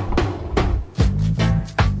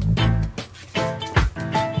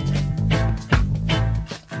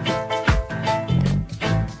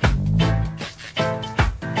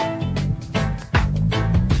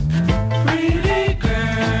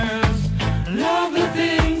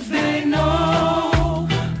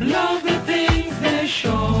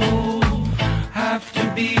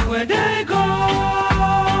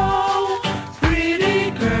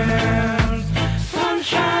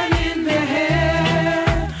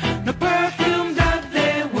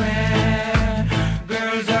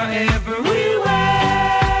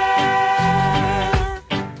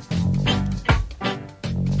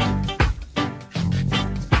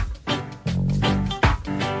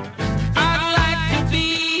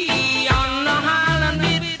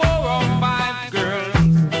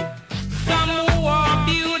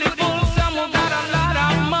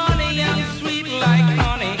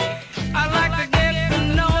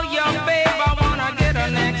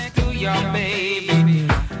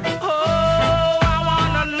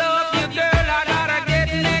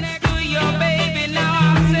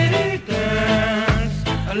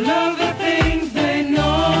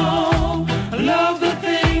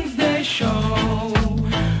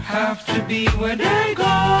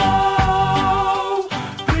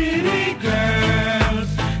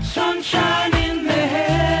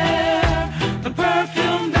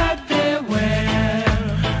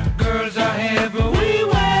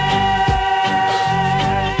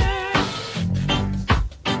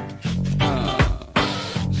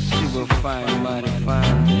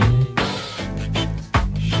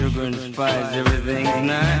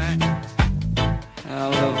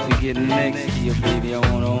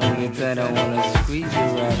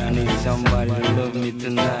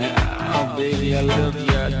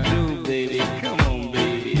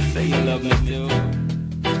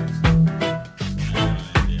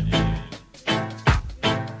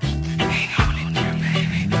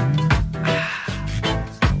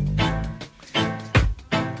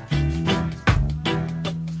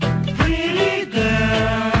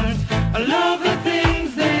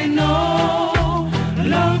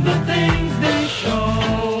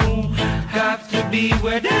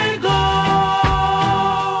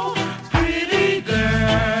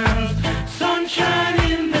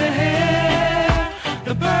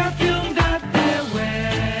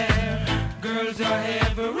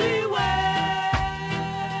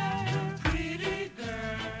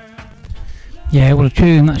 Yeah, well, a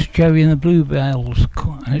tune, that's Joey and the Bluebells,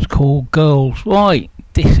 and it's called Girls. Right,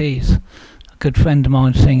 this is a good friend of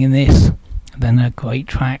mine singing this, and then a great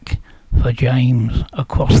track for James,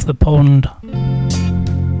 Across the Pond.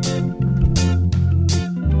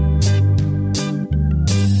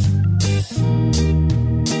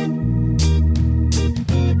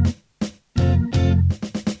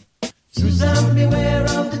 Susan, beware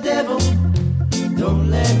of the devil, don't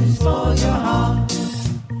let him spoil your heart.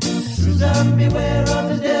 Susan, beware of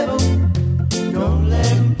the devil, don't let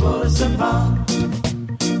him pull us apart.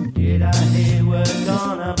 Did I hear we're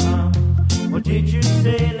gonna pump? Or did you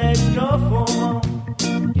say let's go for more?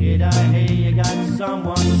 Did I hear you got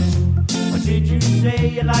someone new? Or did you say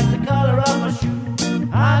you like the color of my shoe?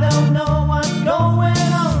 I don't know what's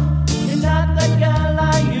going on. You're not the girl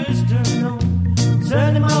I used to know.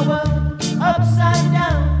 Turning my world upside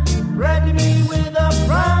down, ready me with a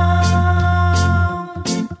frown.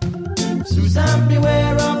 Susan,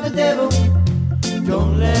 beware of the devil,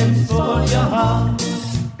 don't let him spoil your heart.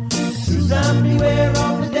 Susan, beware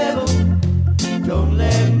of the devil, don't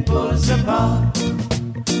let him pull us apart.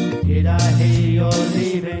 Did I hear you're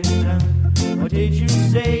leaving town? Or did you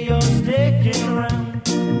say you're sticking around?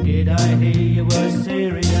 Did I hear you were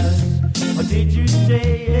serious? Or did you say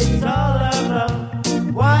say it's all about.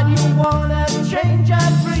 Why do you wanna change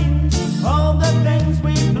our dreams? All the things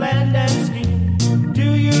we planned and schemed. Do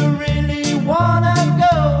you really wanna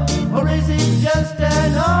go? Or is it just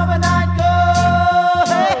an overnight go?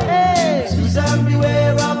 Hey, hey! Susan,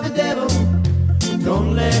 beware of the devil.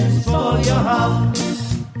 Don't let him spoil your heart.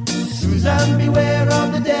 Susan, beware of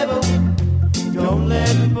the devil. Don't let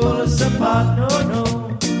him pull us apart, no, no.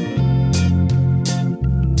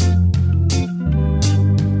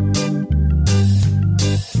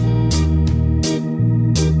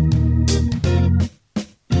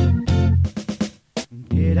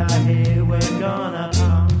 Did I hear we're gonna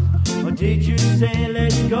come? Or did you say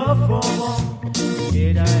let's go for more?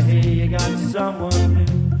 Did I hear you got someone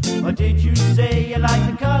new? Or did you say you like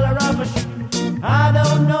the color of a shoe? I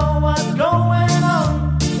don't know what's going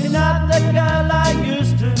on. You're not the girl I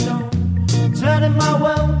used to know. Turning my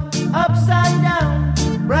world upside down,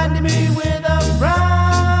 branding me with a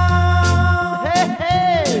frown. Hey,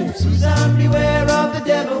 hey, Susan, beware of the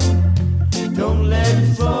devil. Don't let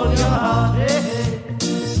him spoil your heart. Hey, hey,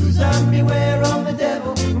 Susan, beware of the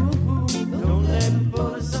devil. Don't let him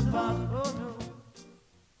pull us apart. Oh, no.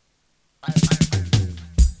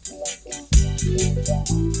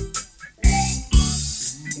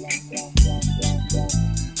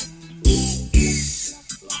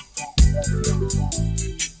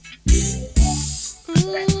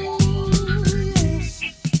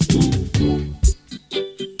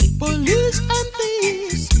 Police and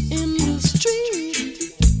thieves in the street,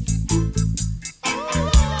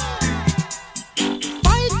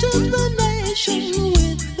 fighting the nation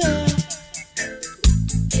with their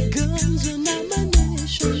guns and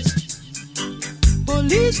ammunition.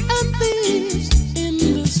 Police and thieves in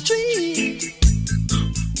the street,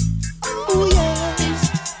 oh yes,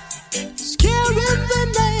 scaring the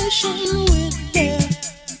nation with their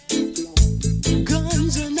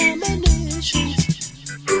guns and ammunition.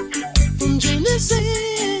 From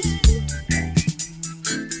Genesis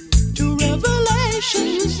to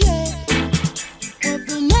Revelations, yeah, for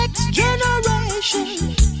the next generation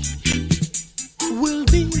will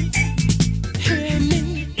be hear me.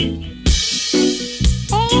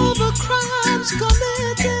 All the crimes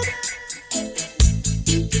committed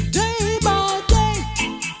day by day,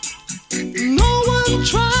 no one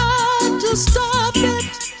tried to stop it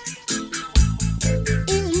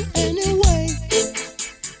in any way.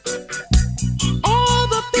 All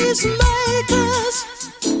the peacemakers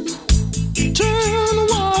turn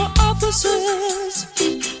war officers.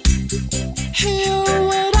 Hear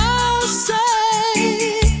what I say.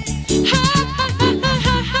 Hey, hey,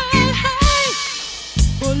 hey, hey.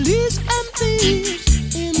 Police and thieves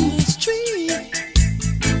in the street,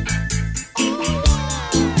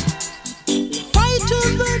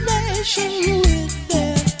 fighting the nation with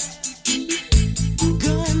their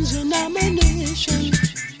guns and ammunition.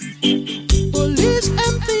 Police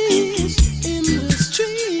and thieves in the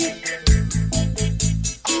street,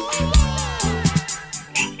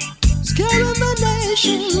 scaring the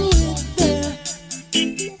nation with their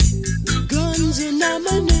guns and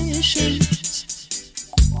ammunition.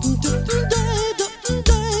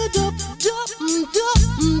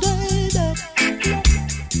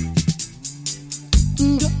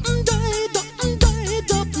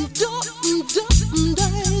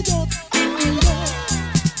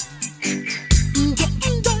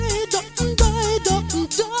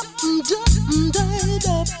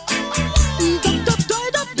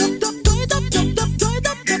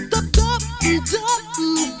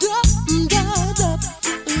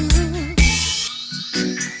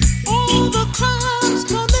 All the crimes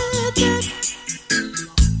committed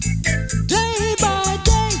day by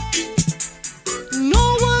day, no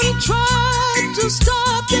one tried to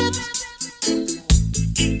stop it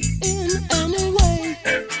in any way.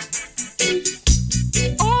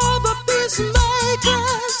 All the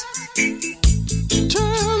peacemakers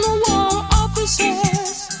turn war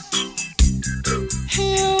officers.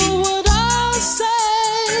 Hear what I say.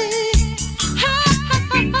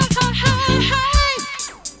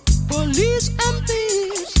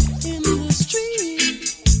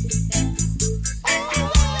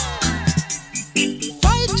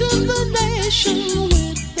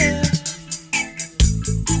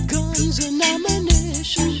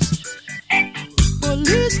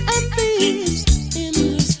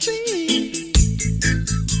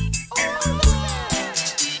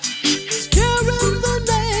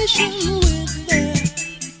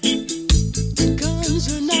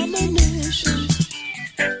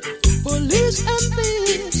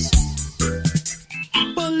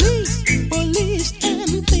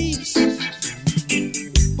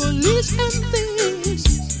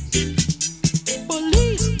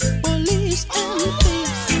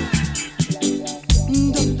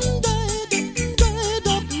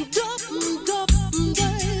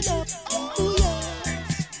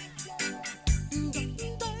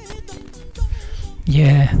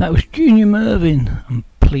 Yeah, that was Junior Mervyn and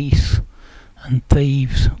Police and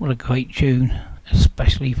Thieves. What a great tune,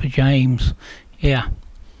 especially for James. Yeah,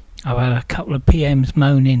 I've had a couple of PMs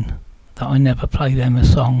moaning that I never play them a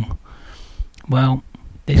song. Well,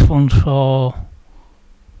 this one's for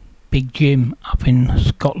Big Jim up in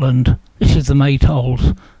Scotland. This is the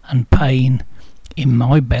Maytals and Pain in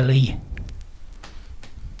My Belly.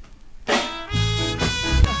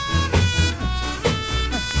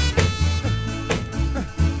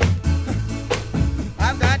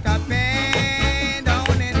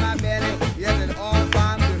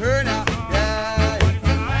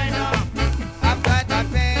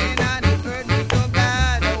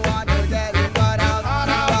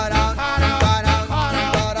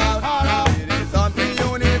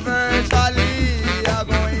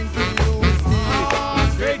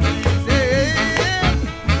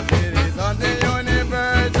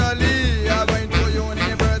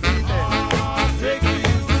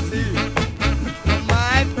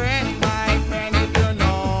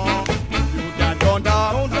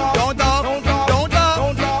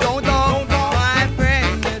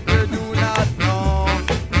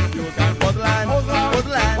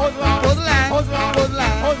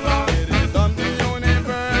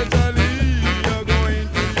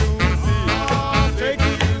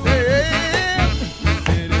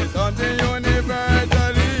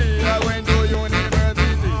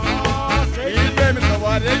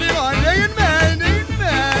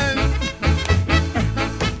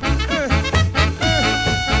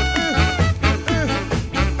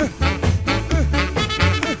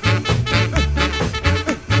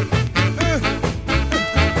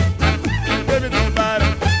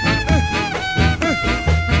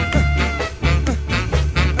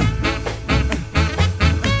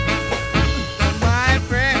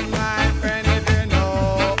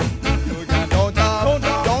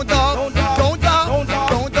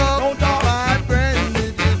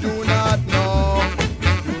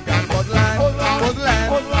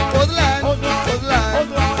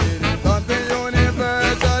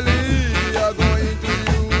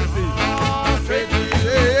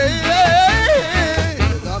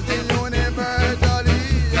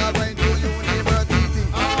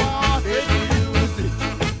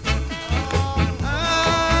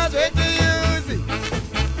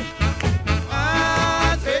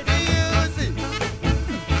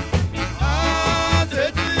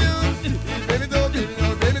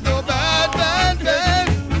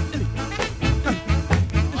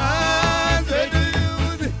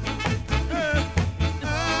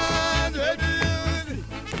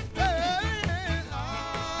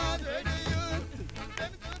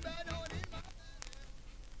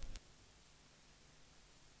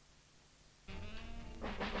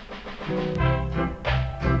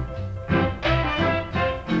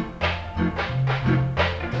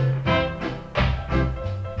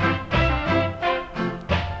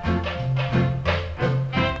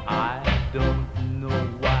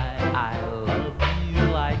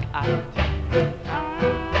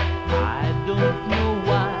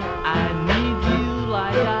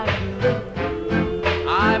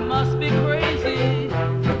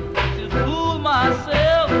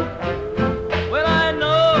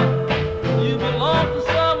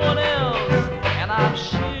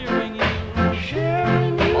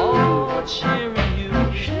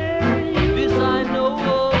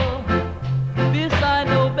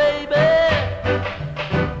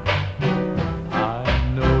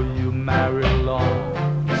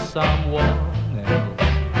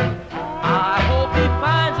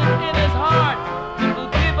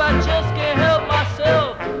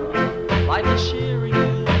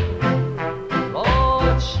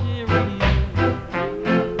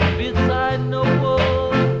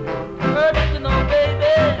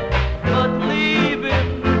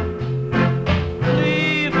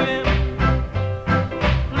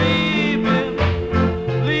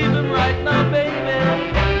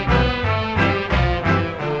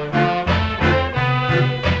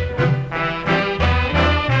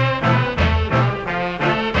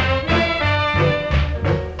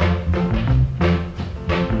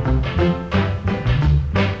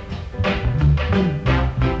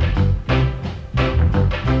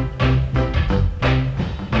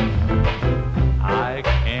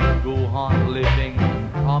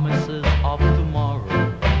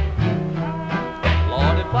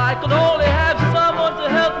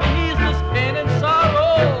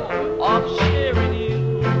 Of sharing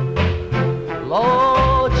you.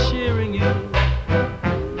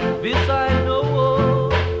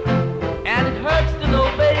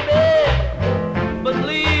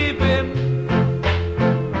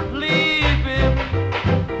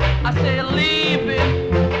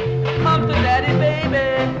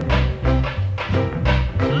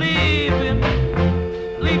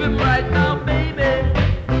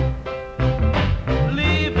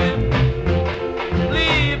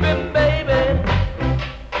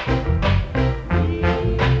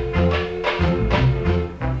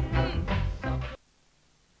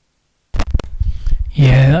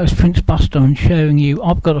 that was Prince Buster and showing you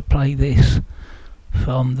I've got to play this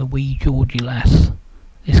from the Wee Georgie Lass.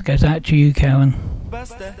 This goes out to you, Karen.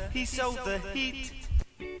 Buster, he sold the heat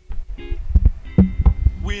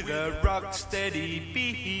with a rock steady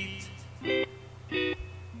beat.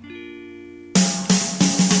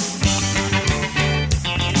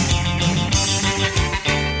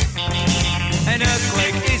 An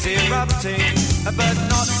earthquake is erupting, but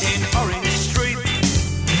not in Orange Street.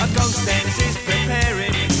 A ghost dance is preparing,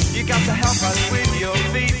 you got to help us with your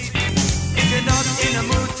feet. If you're not in a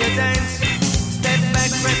mood to dance, step back,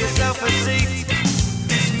 grab yourself a seat.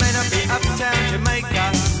 This may not be uptown Jamaica,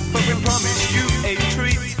 but we promise you a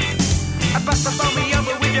treat. I bust the phone me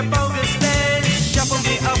over with your bogus dance, shuffle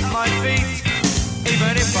me off my feet.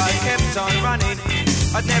 Even if I kept on running,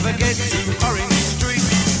 I'd never get to Orange Street.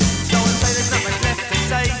 So I'll say there's nothing left to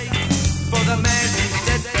say for the man who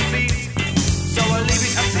set the beat. So I'll leave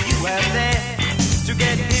it up to you out there to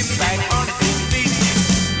get him back on his feet.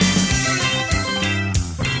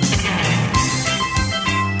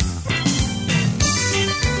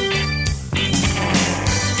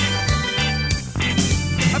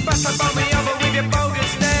 Bust up on me over with your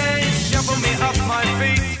bogus dance, shuffle me off my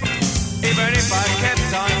feet. Even if I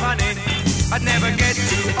kept on running, I'd never get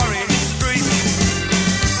to Orange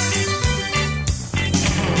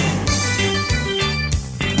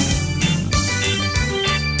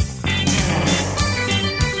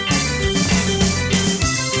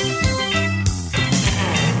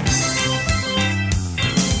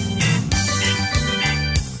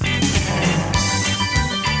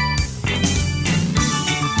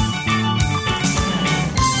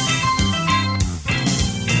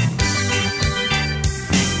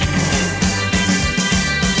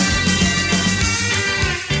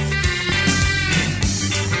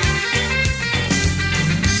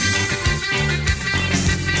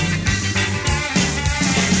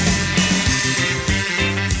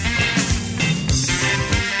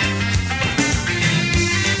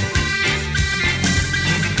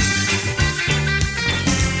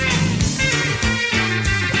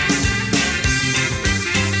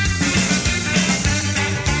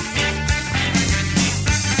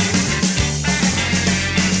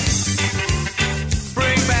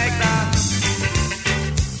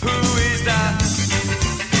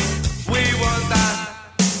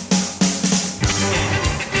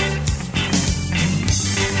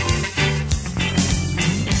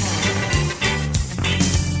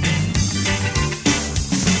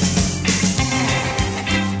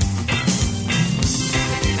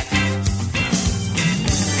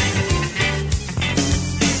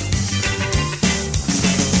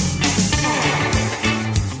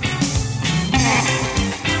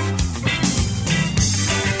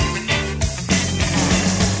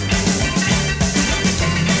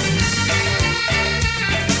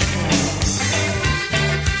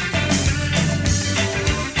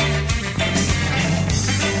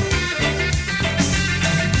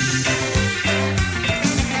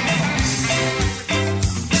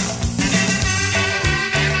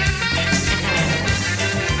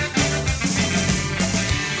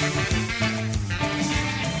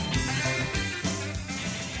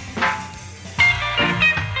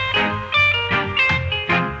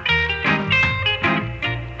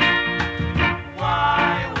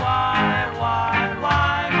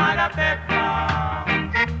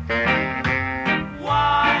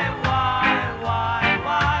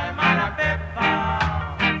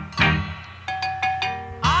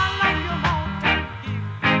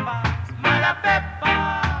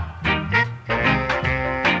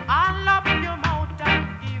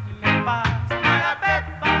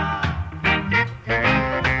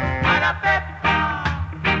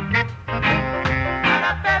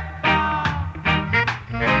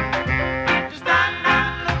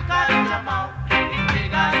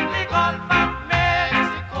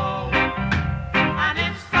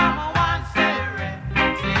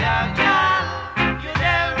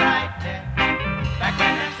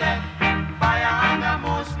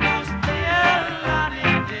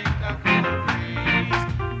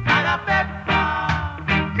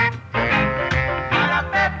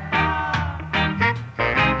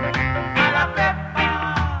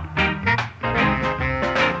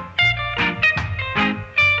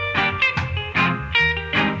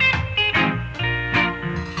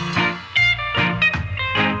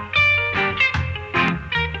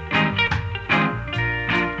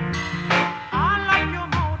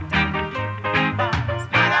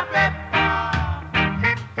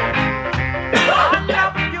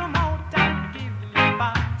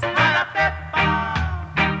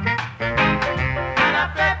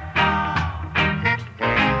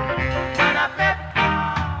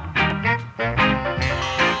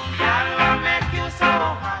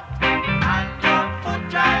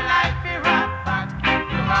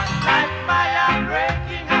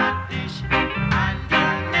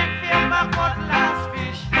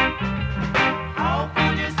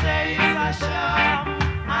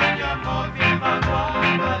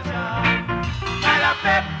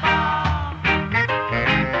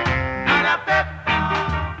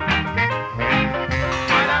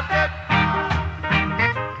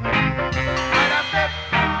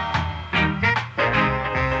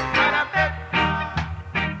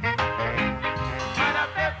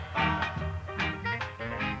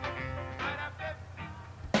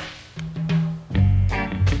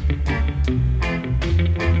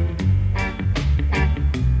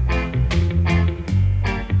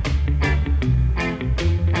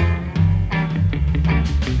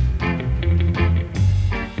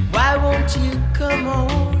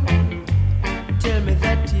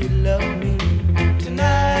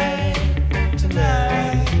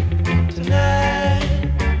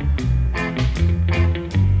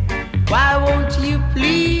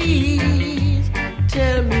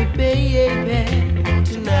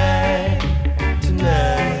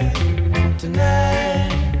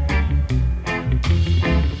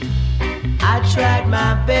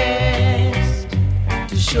best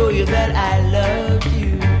to show you that I love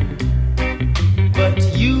you, but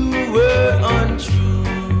you were untrue.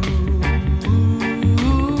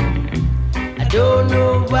 I don't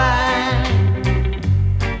know why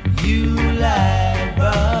you lied,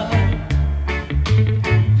 but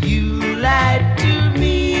you lied to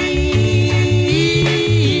me.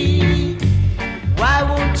 Why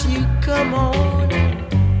won't you come on,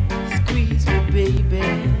 squeeze me, baby,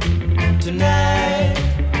 tonight,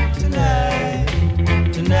 tonight,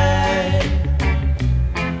 tonight?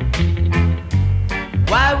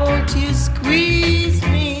 Why won't you squeeze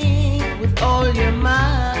me with all your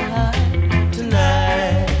might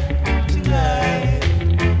tonight, tonight,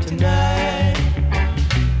 tonight?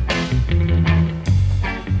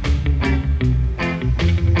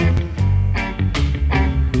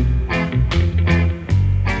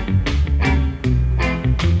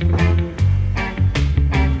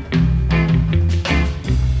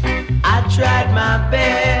 I tried my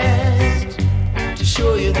best to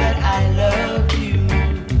show you that I love you,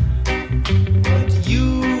 but you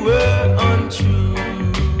were untrue.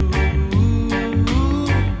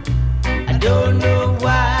 I don't know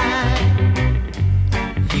why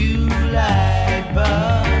you lied,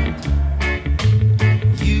 but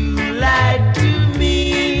you lied to me.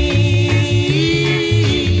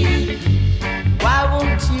 Why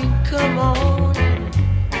won't you come on,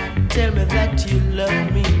 tell me that you love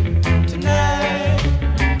me tonight,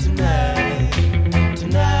 tonight,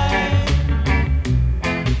 tonight?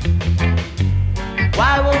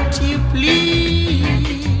 Why won't you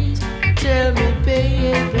please tell me,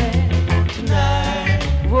 baby, tonight,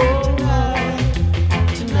 whoa, tonight,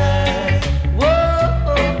 tonight,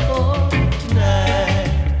 whoa, tonight,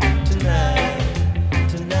 tonight,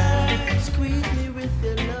 tonight? Squeeze me with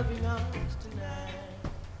your loving arms tonight.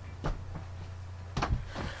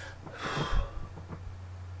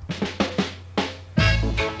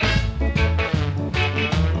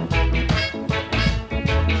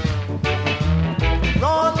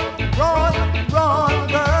 Run, run, run,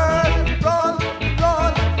 girl. Run,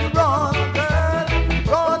 run, run, girl.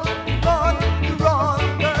 Run, run, run,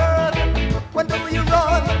 girl. When do you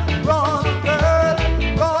run, run, girl?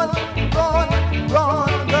 Run, run,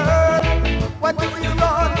 run, girl. When do you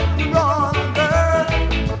run, girl?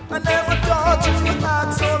 I never thought you had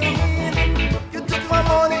so mean. You took my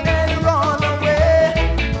money and run away.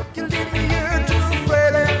 You leave me here to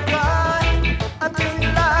fret and cry until you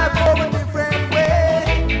life over different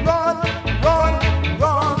way. Run, run,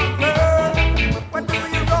 run, girl. When do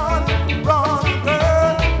you run,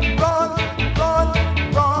 girl? Run, run,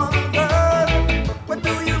 run, girl. When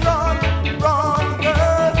do you run,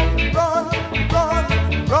 girl? Run, run,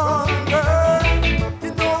 run, girl.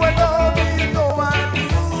 You know I love you, you know I do.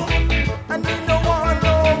 I need no one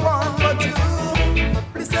but you.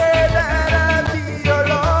 Please say that I'll be your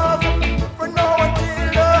love from now until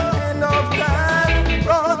the end of time.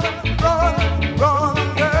 Run, run, run,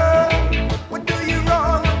 girl. When do you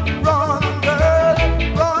run, girl?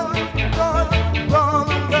 Run, run,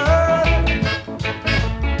 run, girl.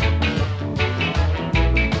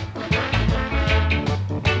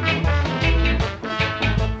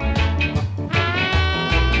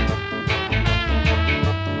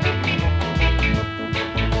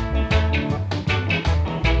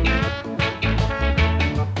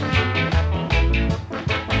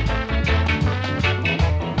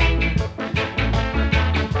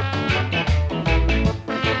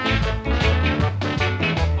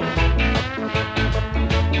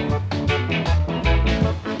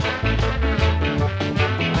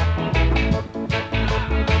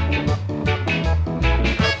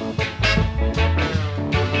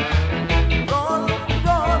 Run,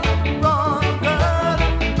 run, run, girl.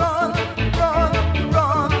 Run, run,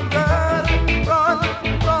 run, girl. Run,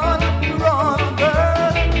 run, run,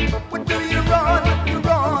 girl. When do you run,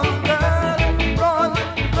 girl? Run,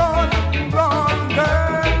 run, run,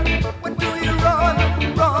 girl. When do you run,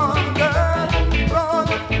 girl? Run,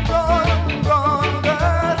 run, run,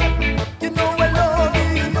 girl. You know I love you,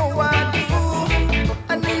 you know I do.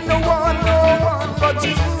 I need no one but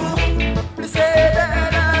you. Please say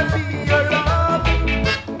that I'll be your love.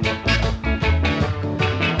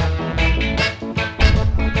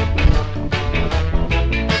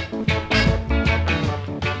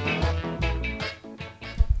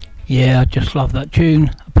 Yeah, I just love that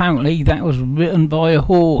tune. Apparently that was written by a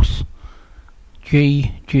horse.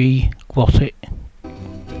 G.G. Grossett.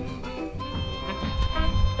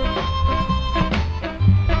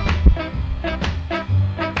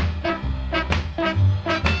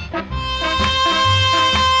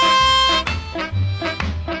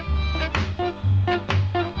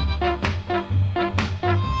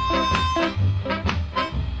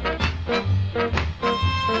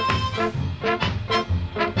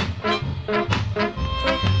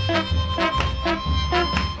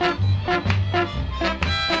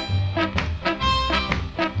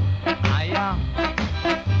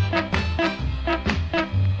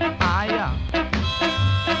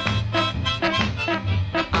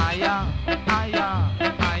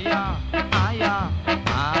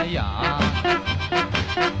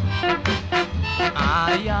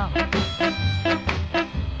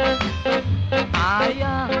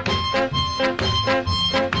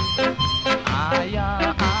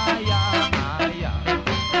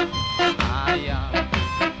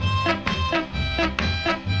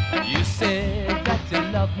 You said that you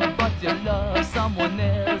love me, but you love someone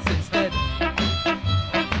else instead.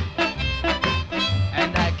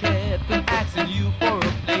 And I kept on asking you for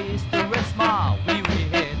a place to rest my weary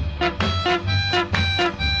head.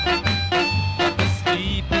 To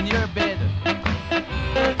sleep in your bed,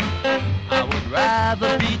 I would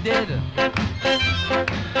rather be dead.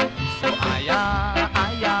 So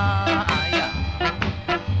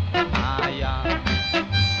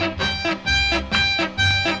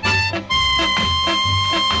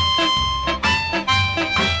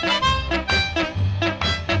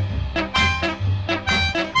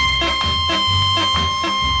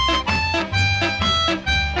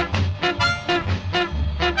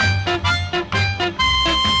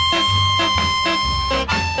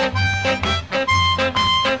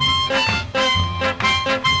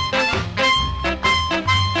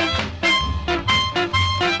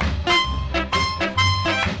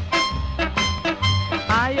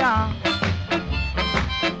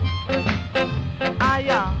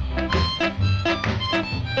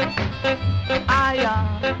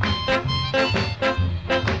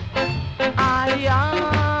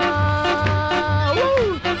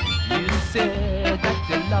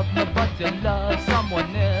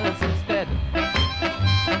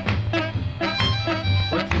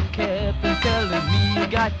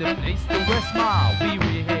the place to rest my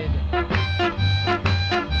weary head.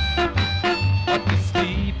 But to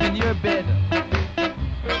sleep in your bed,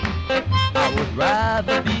 I would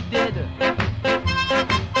rather be dead.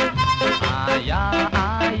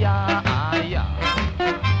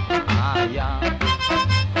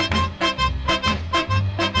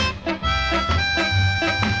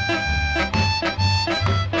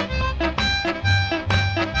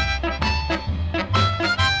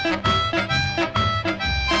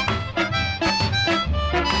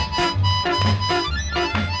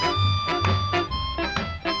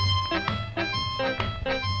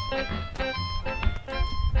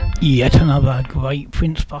 Yet another great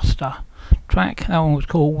Prince Buster track. That one was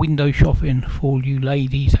called Window Shopping for all you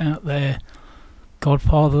ladies out there.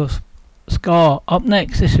 Godfather Scar. Up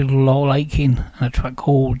next, this is Lol Aiken and a track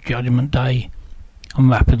called Judgment Day.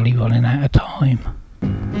 I'm rapidly running out of time.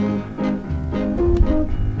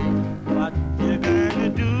 What you gonna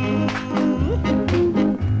do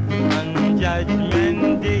on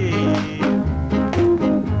Judgment Day?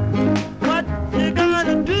 What you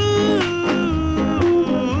gonna do?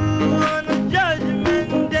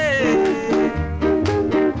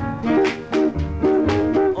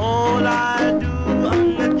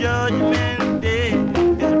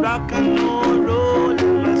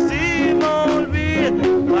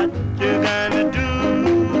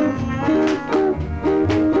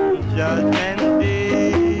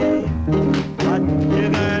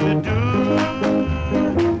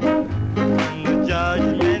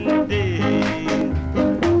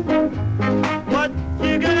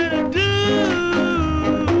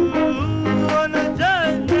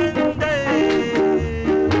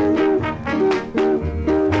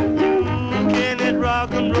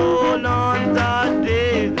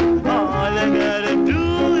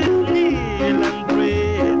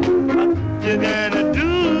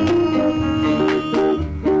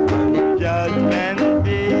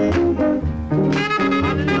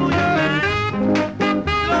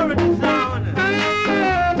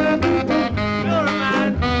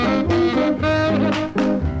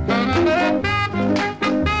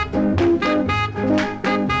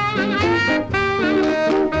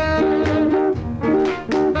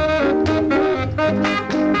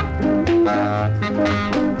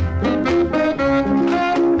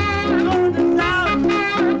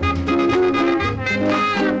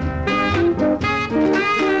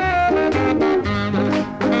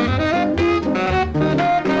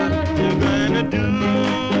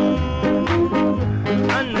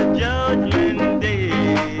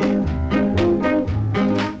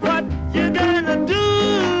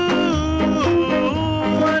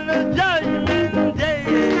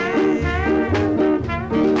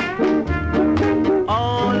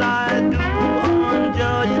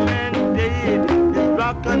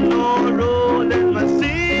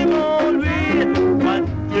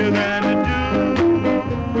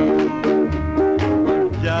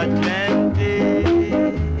 Judgment Day.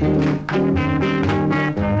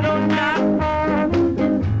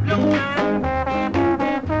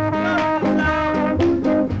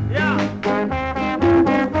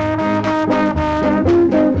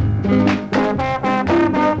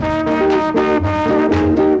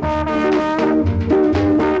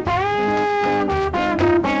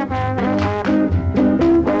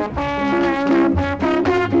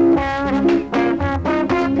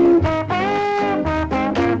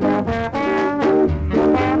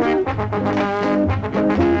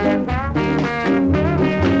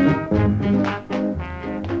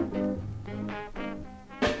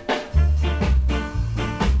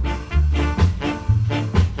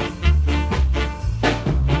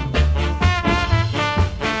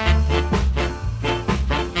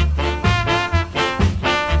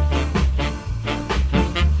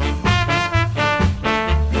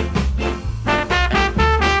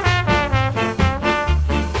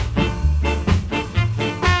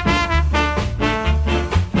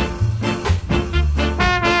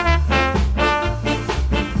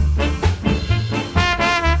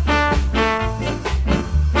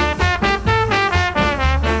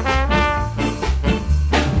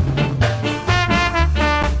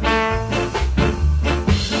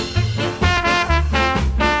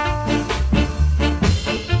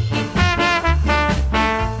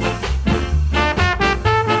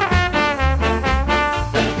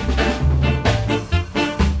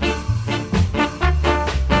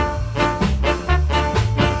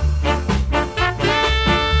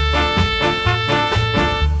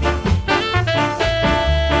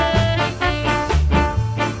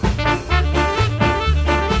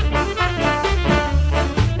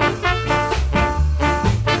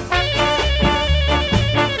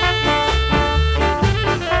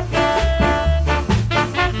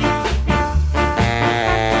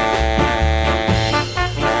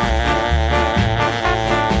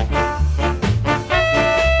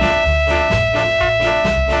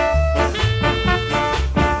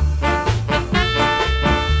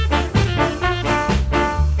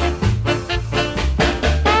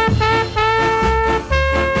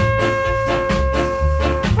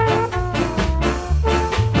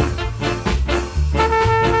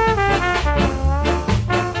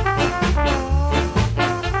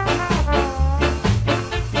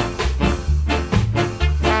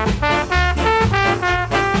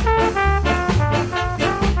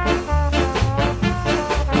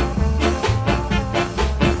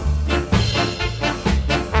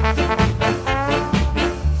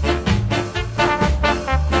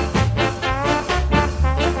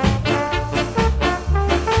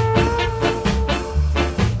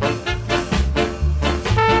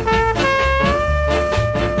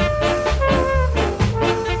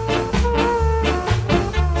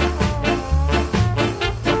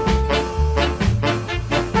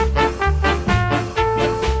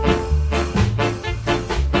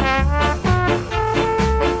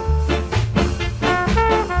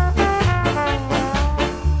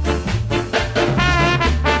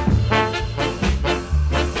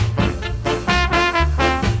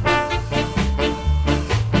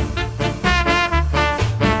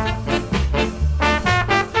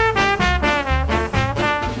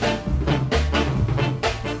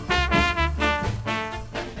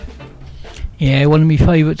 Yeah, one of my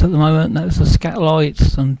favourites at the moment, that's the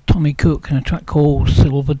Scatolites and Tommy Cook and a track called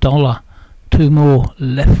Silver Dollar. Two more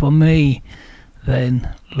left for me.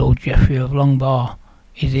 Then Lord Jeffrey of Longbar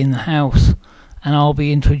is in the house, and I'll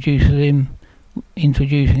be introducing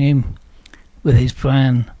him with his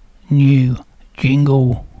brand new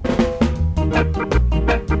jingle.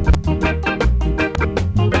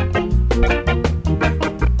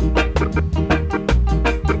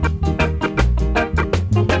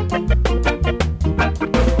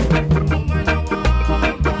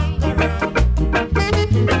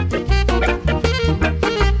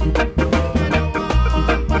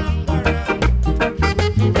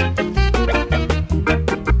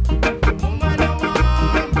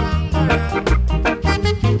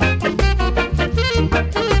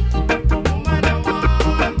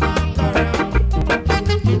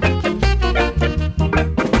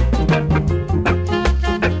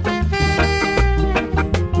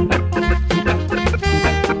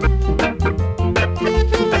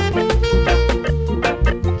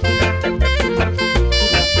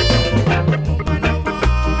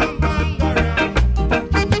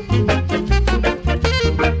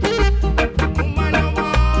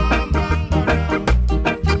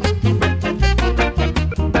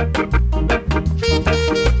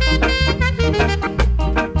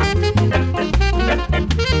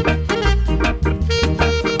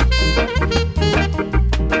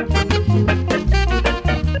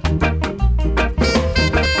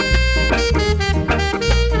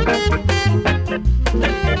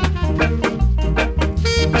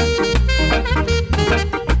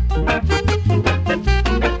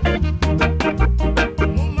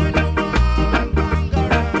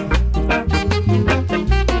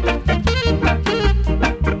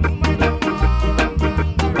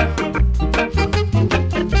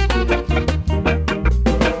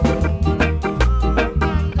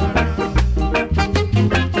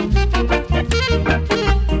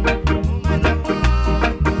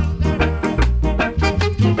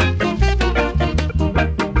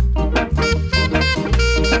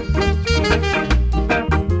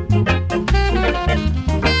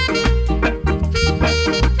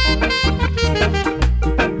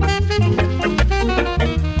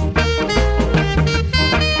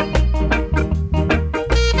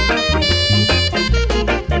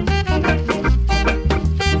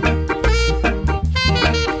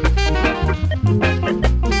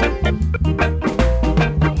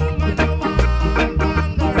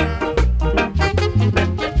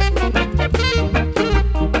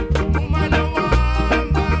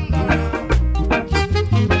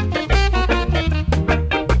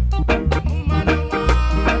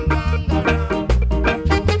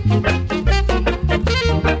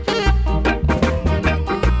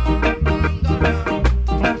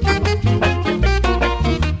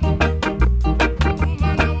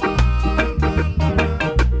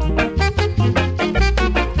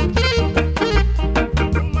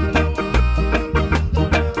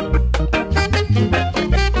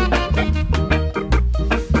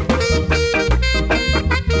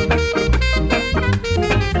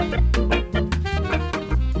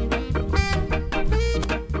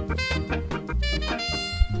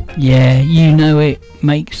 Yeah, you know it.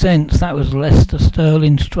 Makes sense. That was Lester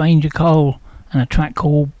Sterling, Stranger Cole, and a track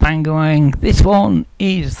called Bangarang. This one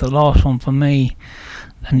is the last one for me.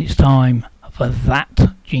 And it's time for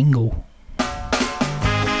that jingle.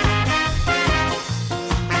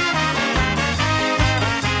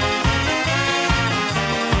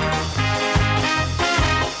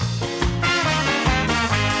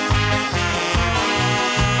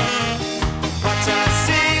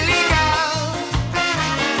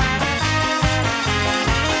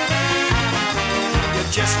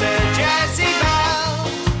 Just a jazzy belle.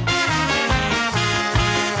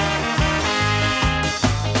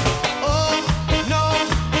 Oh no,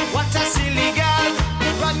 what a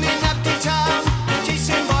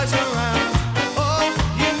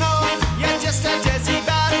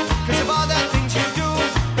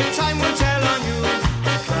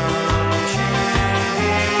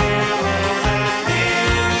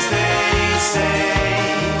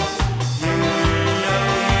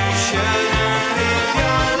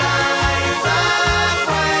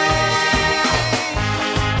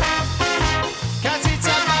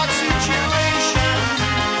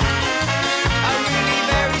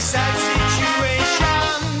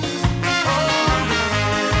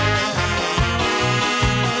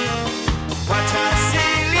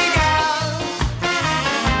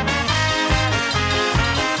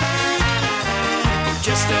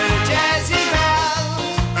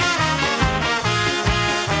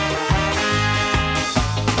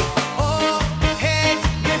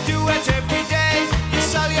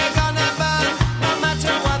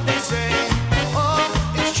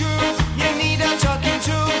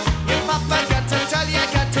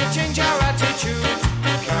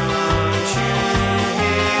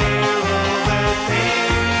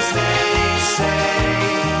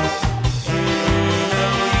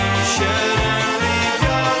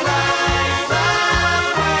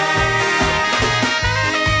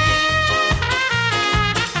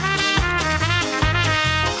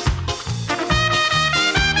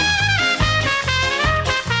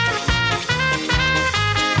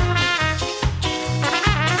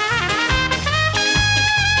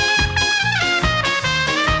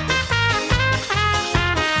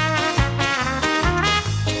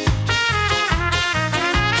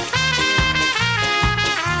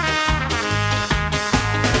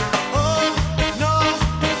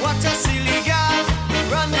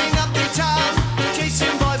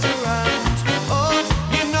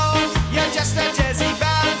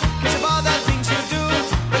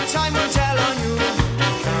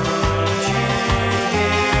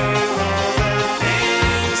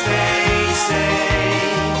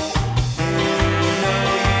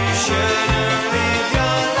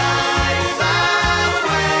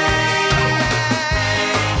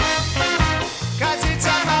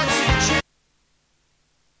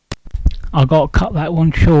I got to cut that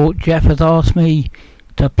one short. Jeff has asked me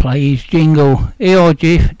to play his jingle. Here,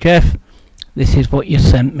 Jeff, this is what you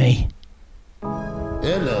sent me.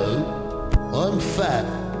 Hello, I'm fat.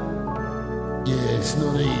 Yeah, it's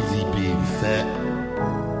not easy being fat.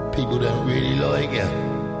 People don't really like you.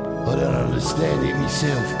 I don't understand it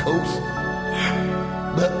myself, of course.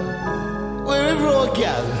 But wherever I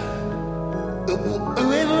go,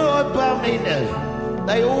 whoever I bump into,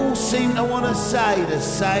 they all seem to want to say the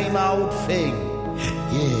same old thing.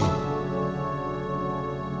 Yeah,